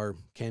that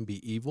can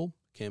be evil,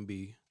 can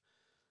be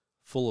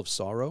full of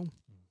sorrow,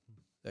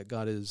 that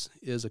God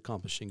is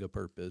accomplishing a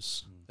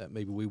purpose that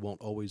maybe we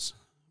won't always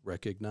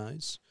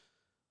recognize.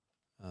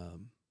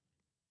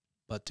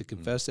 But to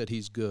confess that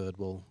He's good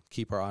will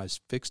keep our eyes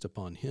fixed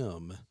upon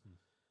Him,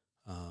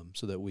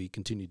 so that we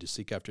continue to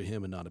seek after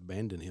Him and not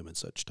abandon Him in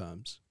such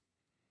times.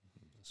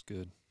 That's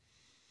good.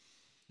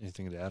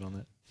 Anything to add on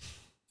that?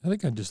 I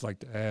think I'd just like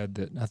to add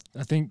that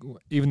I think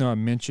even though I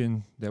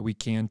mentioned that we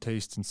can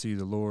taste and see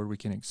the Lord, we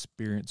can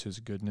experience His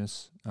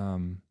goodness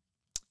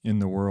in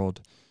the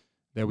world,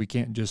 that we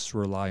can't just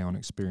rely on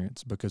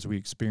experience, because we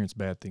experience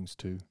bad things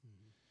too.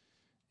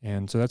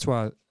 And so that's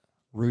why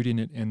rooting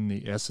it in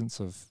the essence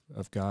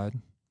of God,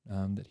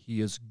 that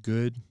He is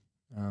good.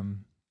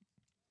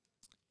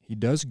 He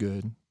does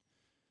good,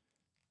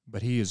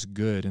 but He is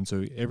good. And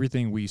so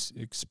everything we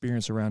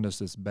experience around us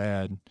that's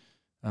bad,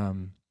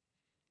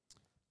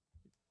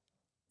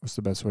 what's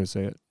the best way to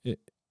say it?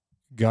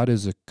 God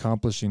is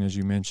accomplishing, as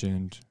you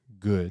mentioned,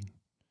 good.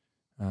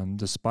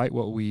 Despite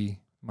what we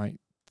might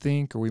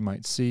think or we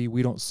might see,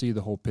 we don't see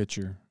the whole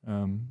picture.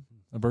 A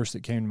verse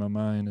that came to my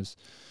mind is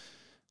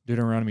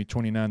Deuteronomy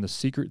 29, the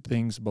secret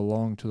things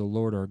belong to the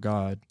Lord our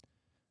God,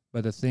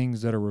 but the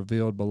things that are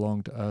revealed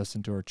belong to us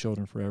and to our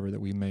children forever,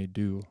 that we may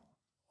do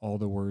all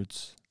the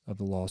words of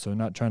the law. So I'm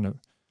not trying to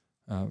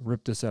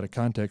rip this out of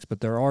context,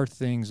 but there are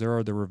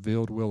the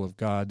revealed will of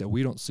God that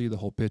we don't see the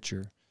whole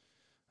picture.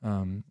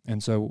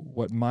 And so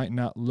what might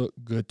not look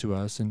good to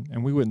us,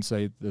 and we wouldn't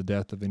say the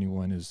death of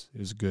anyone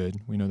is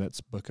good. We know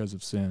that's because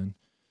of sin.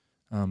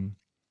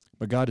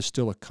 But God is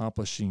still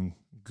accomplishing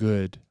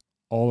good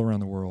all around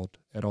the world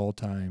at all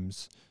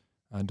times,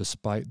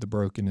 despite the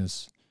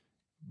brokenness.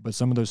 But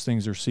some of those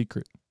things are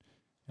secret.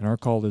 And our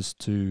call is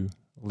to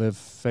live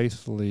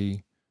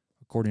faithfully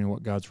according to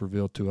what God's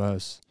revealed to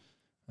us,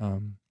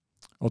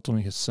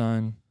 ultimately His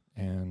Son,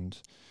 and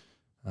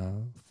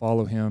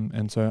follow Him.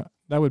 And so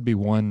that would be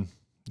one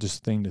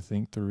just thing to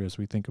think through as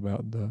we think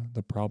about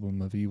the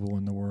problem of evil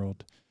in the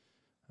world,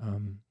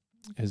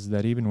 is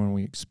that even when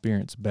we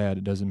experience bad,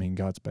 it doesn't mean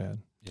God's bad.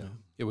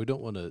 Yeah, we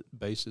don't want to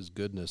base His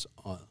goodness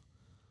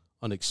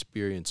on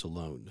experience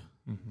alone.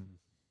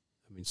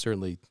 I mean,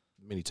 certainly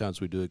many times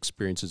we do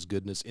experience His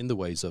goodness in the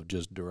ways of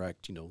just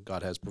direct,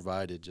 God has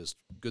provided just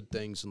good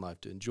things in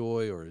life to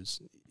enjoy, or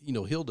has,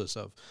 healed us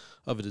of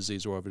a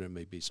disease or whatever it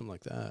may be, something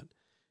like that.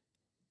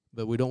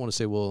 But we don't want to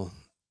say, well,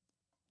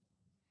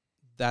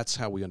 that's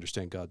how we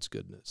understand God's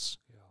goodness.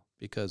 Yeah.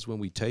 Because when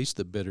we taste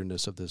the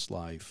bitterness of this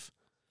life,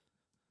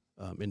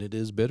 and it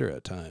is bitter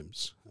at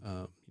times,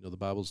 the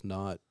Bible's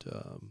not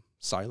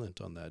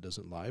silent on that. It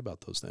doesn't lie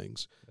about those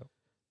things. Yep.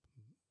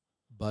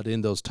 But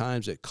in those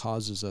times, it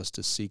causes us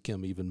to seek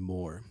Him even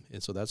more.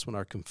 And so that's when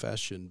our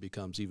confession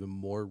becomes even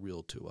more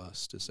real to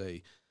us, to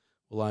say,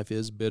 well, life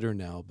is bitter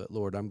now, but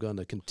Lord, I'm going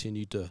to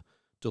continue to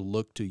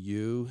look to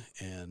you,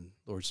 and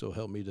Lord, so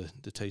help me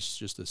to taste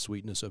just the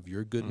sweetness of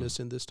your goodness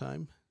in this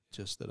time,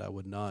 just that I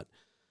would not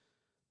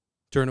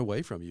turn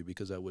away from you,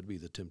 because that would be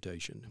the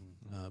temptation,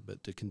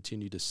 but to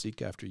continue to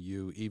seek after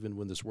you, even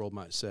when this world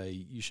might say,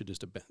 you should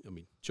just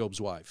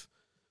Job's wife,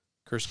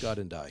 curse God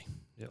and die.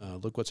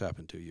 Yep. Look what's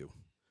happened to you.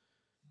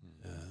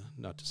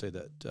 Not to say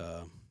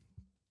that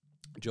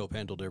Job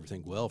handled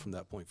everything well from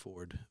that point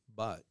forward,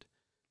 but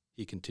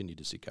he continued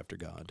to seek after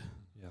God.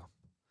 Yeah.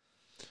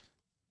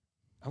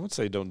 I would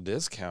say don't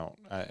discount,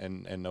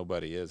 and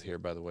nobody is here,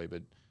 by the way,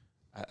 but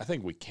I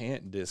think we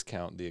can't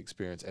discount the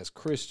experience as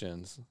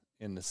Christians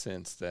in the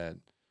sense that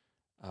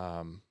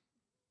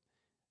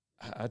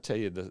I tell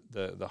you,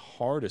 the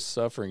hardest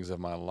sufferings of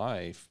my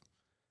life,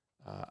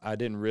 I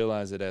didn't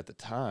realize it at the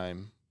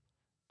time,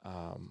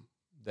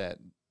 that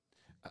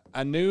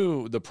I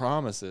knew the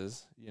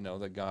promises,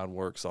 that God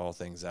works all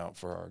things out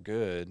for our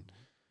good,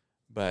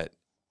 but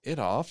it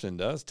often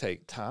does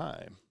take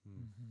time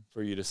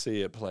for you to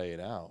see it played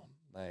out.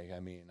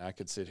 I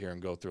could sit here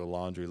and go through a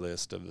laundry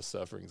list of the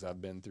sufferings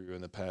I've been through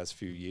in the past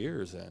few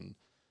years, and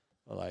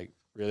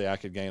really I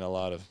could gain a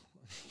lot of,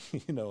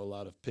 a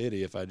lot of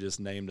pity if I just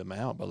named them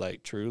out.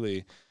 But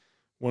truly,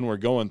 when we're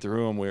going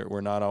through them,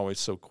 we're not always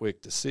so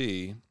quick to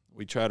see.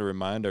 We try to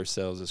remind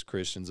ourselves as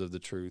Christians of the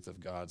truth of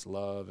God's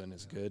love and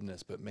his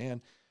goodness. But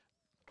man,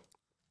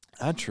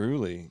 I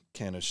truly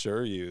can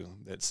assure you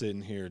that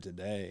sitting here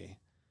today,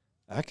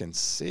 I can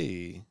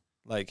see,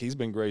 he's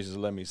been gracious to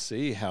let me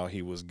see how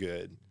he was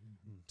good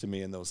to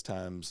me in those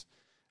times.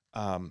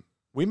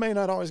 We may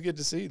not always get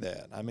to see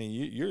that.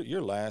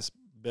 Your last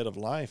bit of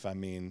life,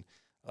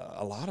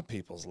 a lot of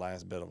people's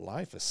last bit of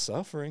life is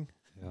suffering.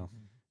 Yeah.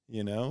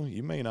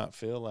 You may not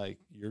feel like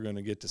you're going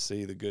to get to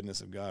see the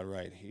goodness of God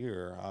right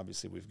here.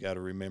 Obviously, we've got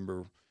to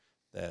remember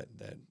that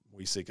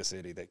we seek a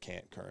city that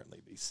can't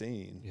currently be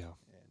seen. Yeah. And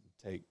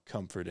take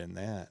comfort in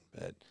that.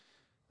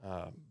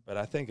 But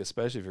I think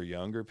especially for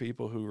younger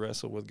people who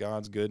wrestle with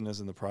God's goodness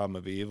and the problem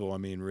of evil,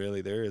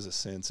 really there is a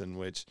sense in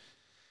which,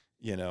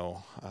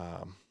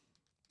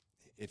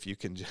 if you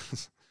can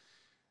just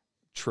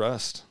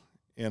trust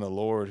in the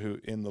Lord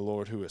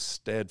who is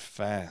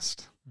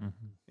steadfast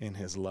in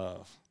his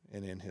love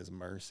and in his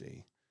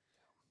mercy,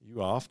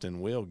 you often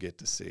will get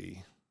to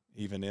see,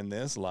 even in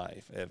this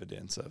life,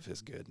 evidence of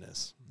his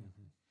goodness.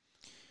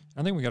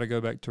 I think we got to go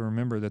back to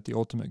remember that the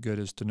ultimate good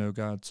is to know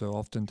God. So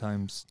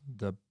oftentimes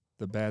the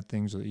bad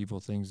things or the evil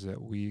things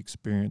that we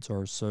experience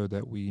are so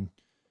that we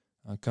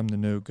come to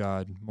know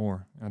God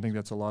more. And I think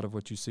that's a lot of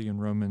what you see in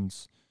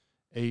Romans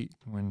 8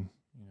 when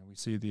we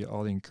see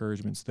all the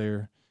encouragements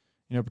there.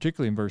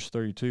 Particularly in verse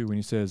 32 when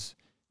he says,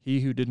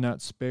 "He who did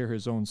not spare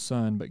his own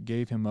son, but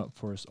gave him up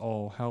for us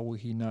all, how will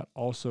he not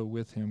also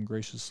with him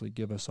graciously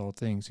give us all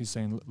things?" He's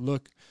saying,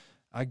 look,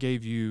 I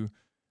gave you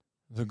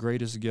the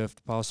greatest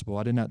gift possible.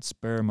 I did not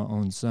spare my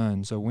own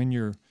son. So when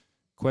you're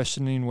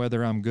questioning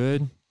whether I'm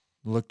good,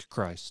 look to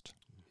Christ.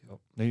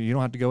 Yep. You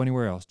don't have to go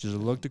anywhere else. Just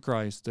look to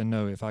Christ and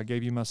know, if I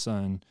gave you my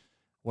son,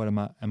 what am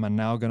I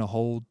now going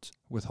to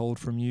withhold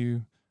from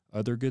you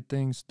other good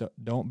things?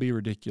 Don't be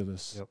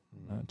ridiculous,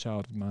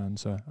 child of mine.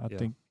 So I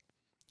think.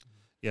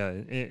 Yeah,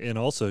 and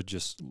also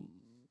just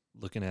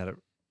looking at it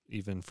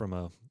even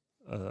from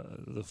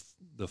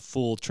the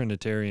full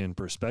Trinitarian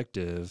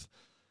perspective,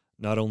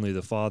 not only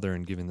the Father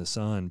in giving the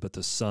Son, but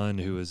the Son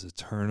who is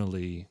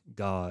eternally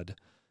God,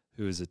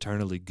 who is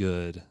eternally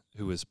good,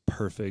 who is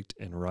perfect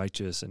and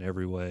righteous in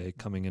every way,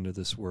 coming into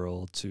this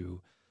world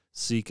to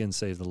seek and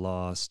save the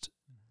lost,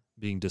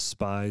 being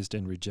despised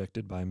and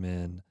rejected by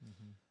men,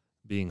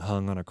 being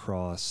hung on a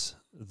cross,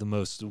 the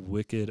most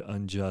wicked,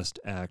 unjust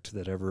act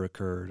that ever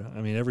occurred.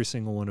 Every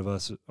single one of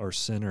us are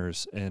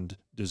sinners and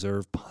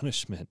deserve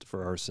punishment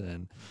for our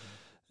sin,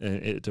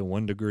 to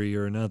one degree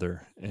or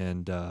another.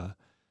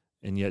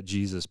 And yet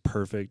Jesus,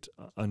 perfect,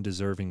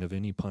 undeserving of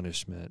any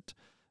punishment,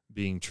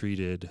 being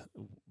treated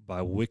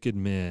by wicked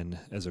men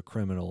as a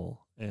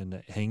criminal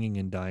and hanging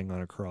and dying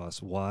on a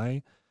cross.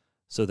 Why?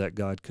 So that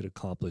God could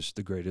accomplish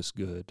the greatest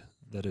good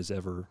that has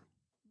ever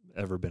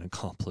been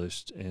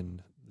accomplished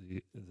in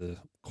the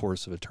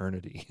course of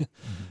eternity.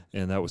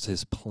 And that was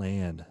his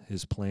plan.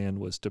 His plan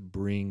was to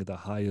bring the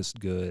highest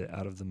good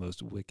out of the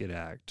most wicked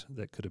act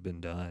that could have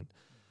been done.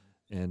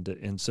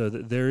 And so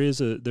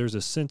there's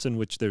a sense in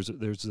which there's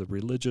a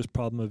religious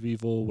problem of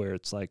evil, where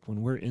it's like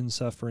when we're in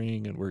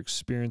suffering and we're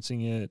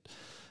experiencing it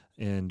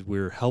and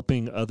we're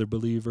helping other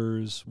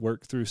believers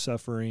work through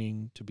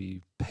suffering, to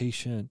be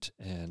patient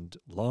and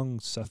long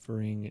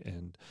suffering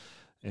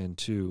and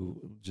to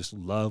just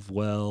love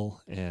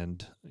well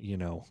and,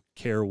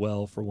 care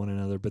well for one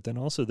another. But then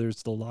also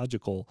there's the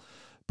logical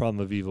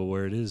problem of evil,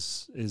 where it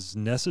is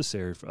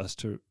necessary for us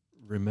to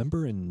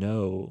remember and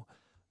know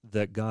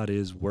that God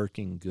is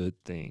working good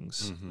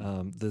things.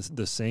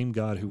 The same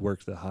God who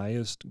worked the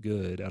highest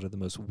good out of the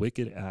most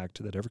wicked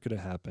act that ever could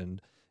have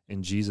happened,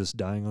 and Jesus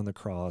dying on the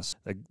cross,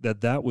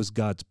 that was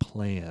God's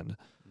plan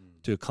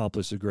to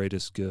accomplish the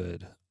greatest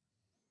good,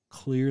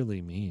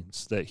 clearly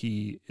means that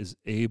he is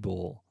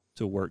able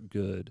to work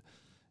good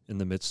in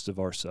the midst of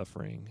our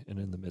suffering and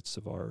in the midst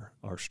of our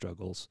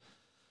struggles.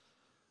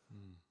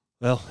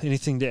 Well,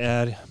 anything to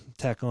add,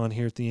 tack on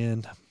here at the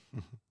end?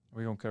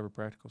 We're going to cover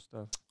practical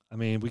stuff. I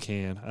mean, we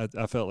can.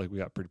 I felt like we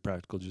got pretty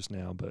practical just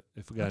now, but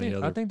if we got any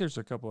other... I think there's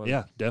a couple of...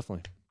 Yeah,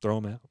 definitely. Throw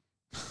them out.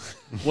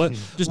 What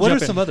Just are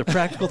jump in. some other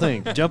practical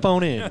things? Jump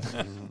on in.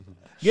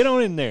 Get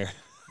on in there.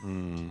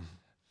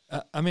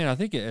 I mean, I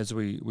think as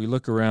we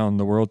look around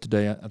the world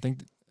today, I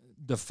think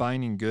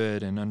defining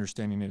good and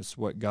understanding is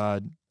what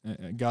God's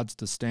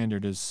the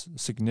standard is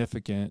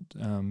significant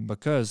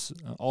because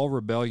all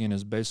rebellion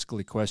is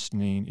basically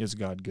questioning, is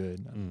God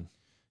good?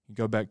 You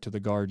go back to the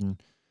garden,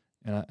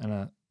 and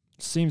it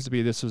seems to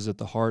be this was at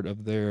the heart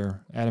of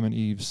their Adam and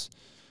Eve's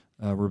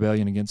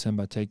rebellion against him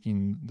by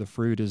taking the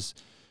fruit is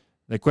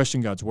they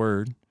question God's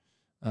word,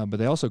 but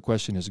they also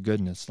question his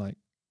goodness. Like,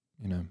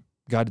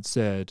 God had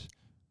said,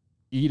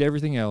 eat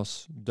everything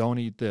else, don't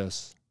eat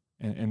this.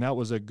 And that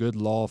was a good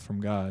law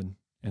from God.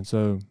 And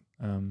so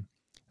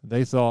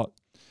they thought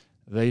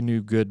they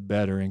knew good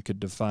better and could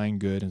define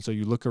good. And so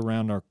you look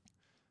around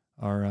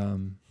our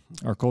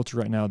culture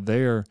right now,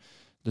 they're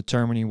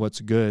determining what's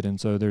good. And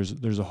so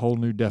there's a whole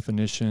new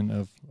definition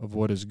of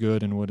what is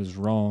good and what is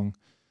wrong.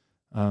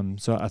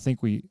 So I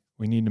think we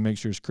need to make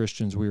sure as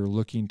Christians we are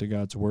looking to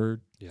God's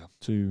word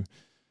to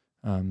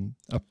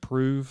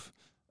approve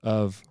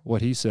of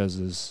what he says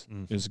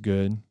is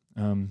good,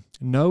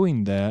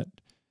 knowing that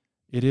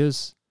it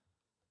is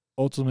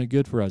ultimately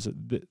good for us.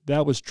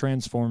 That was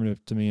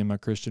transformative to me in my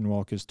Christian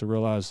walk, is to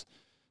realize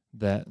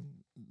that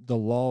the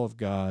law of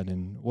God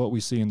and what we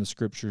see in the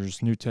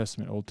scriptures, New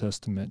Testament, Old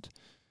Testament,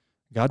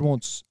 God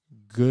wants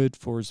good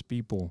for his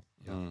people.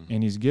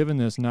 And he's given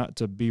this not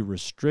to be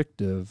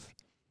restrictive,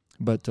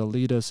 but to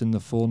lead us in the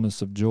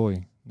fullness of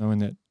joy, knowing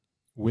that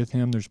with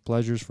him there's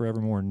pleasures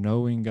forevermore.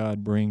 Knowing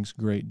God brings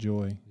great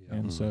joy.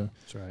 And so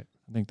that's right.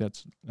 I think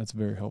that's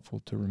very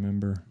helpful to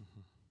remember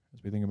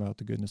as we think about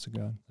the goodness of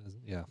God.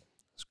 Yeah,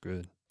 that's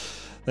good.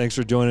 Thanks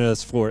for joining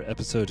us for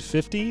episode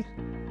 50.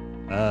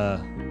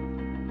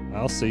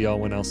 I'll see y'all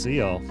when I'll see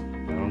y'all.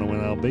 I don't know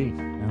when I'll be.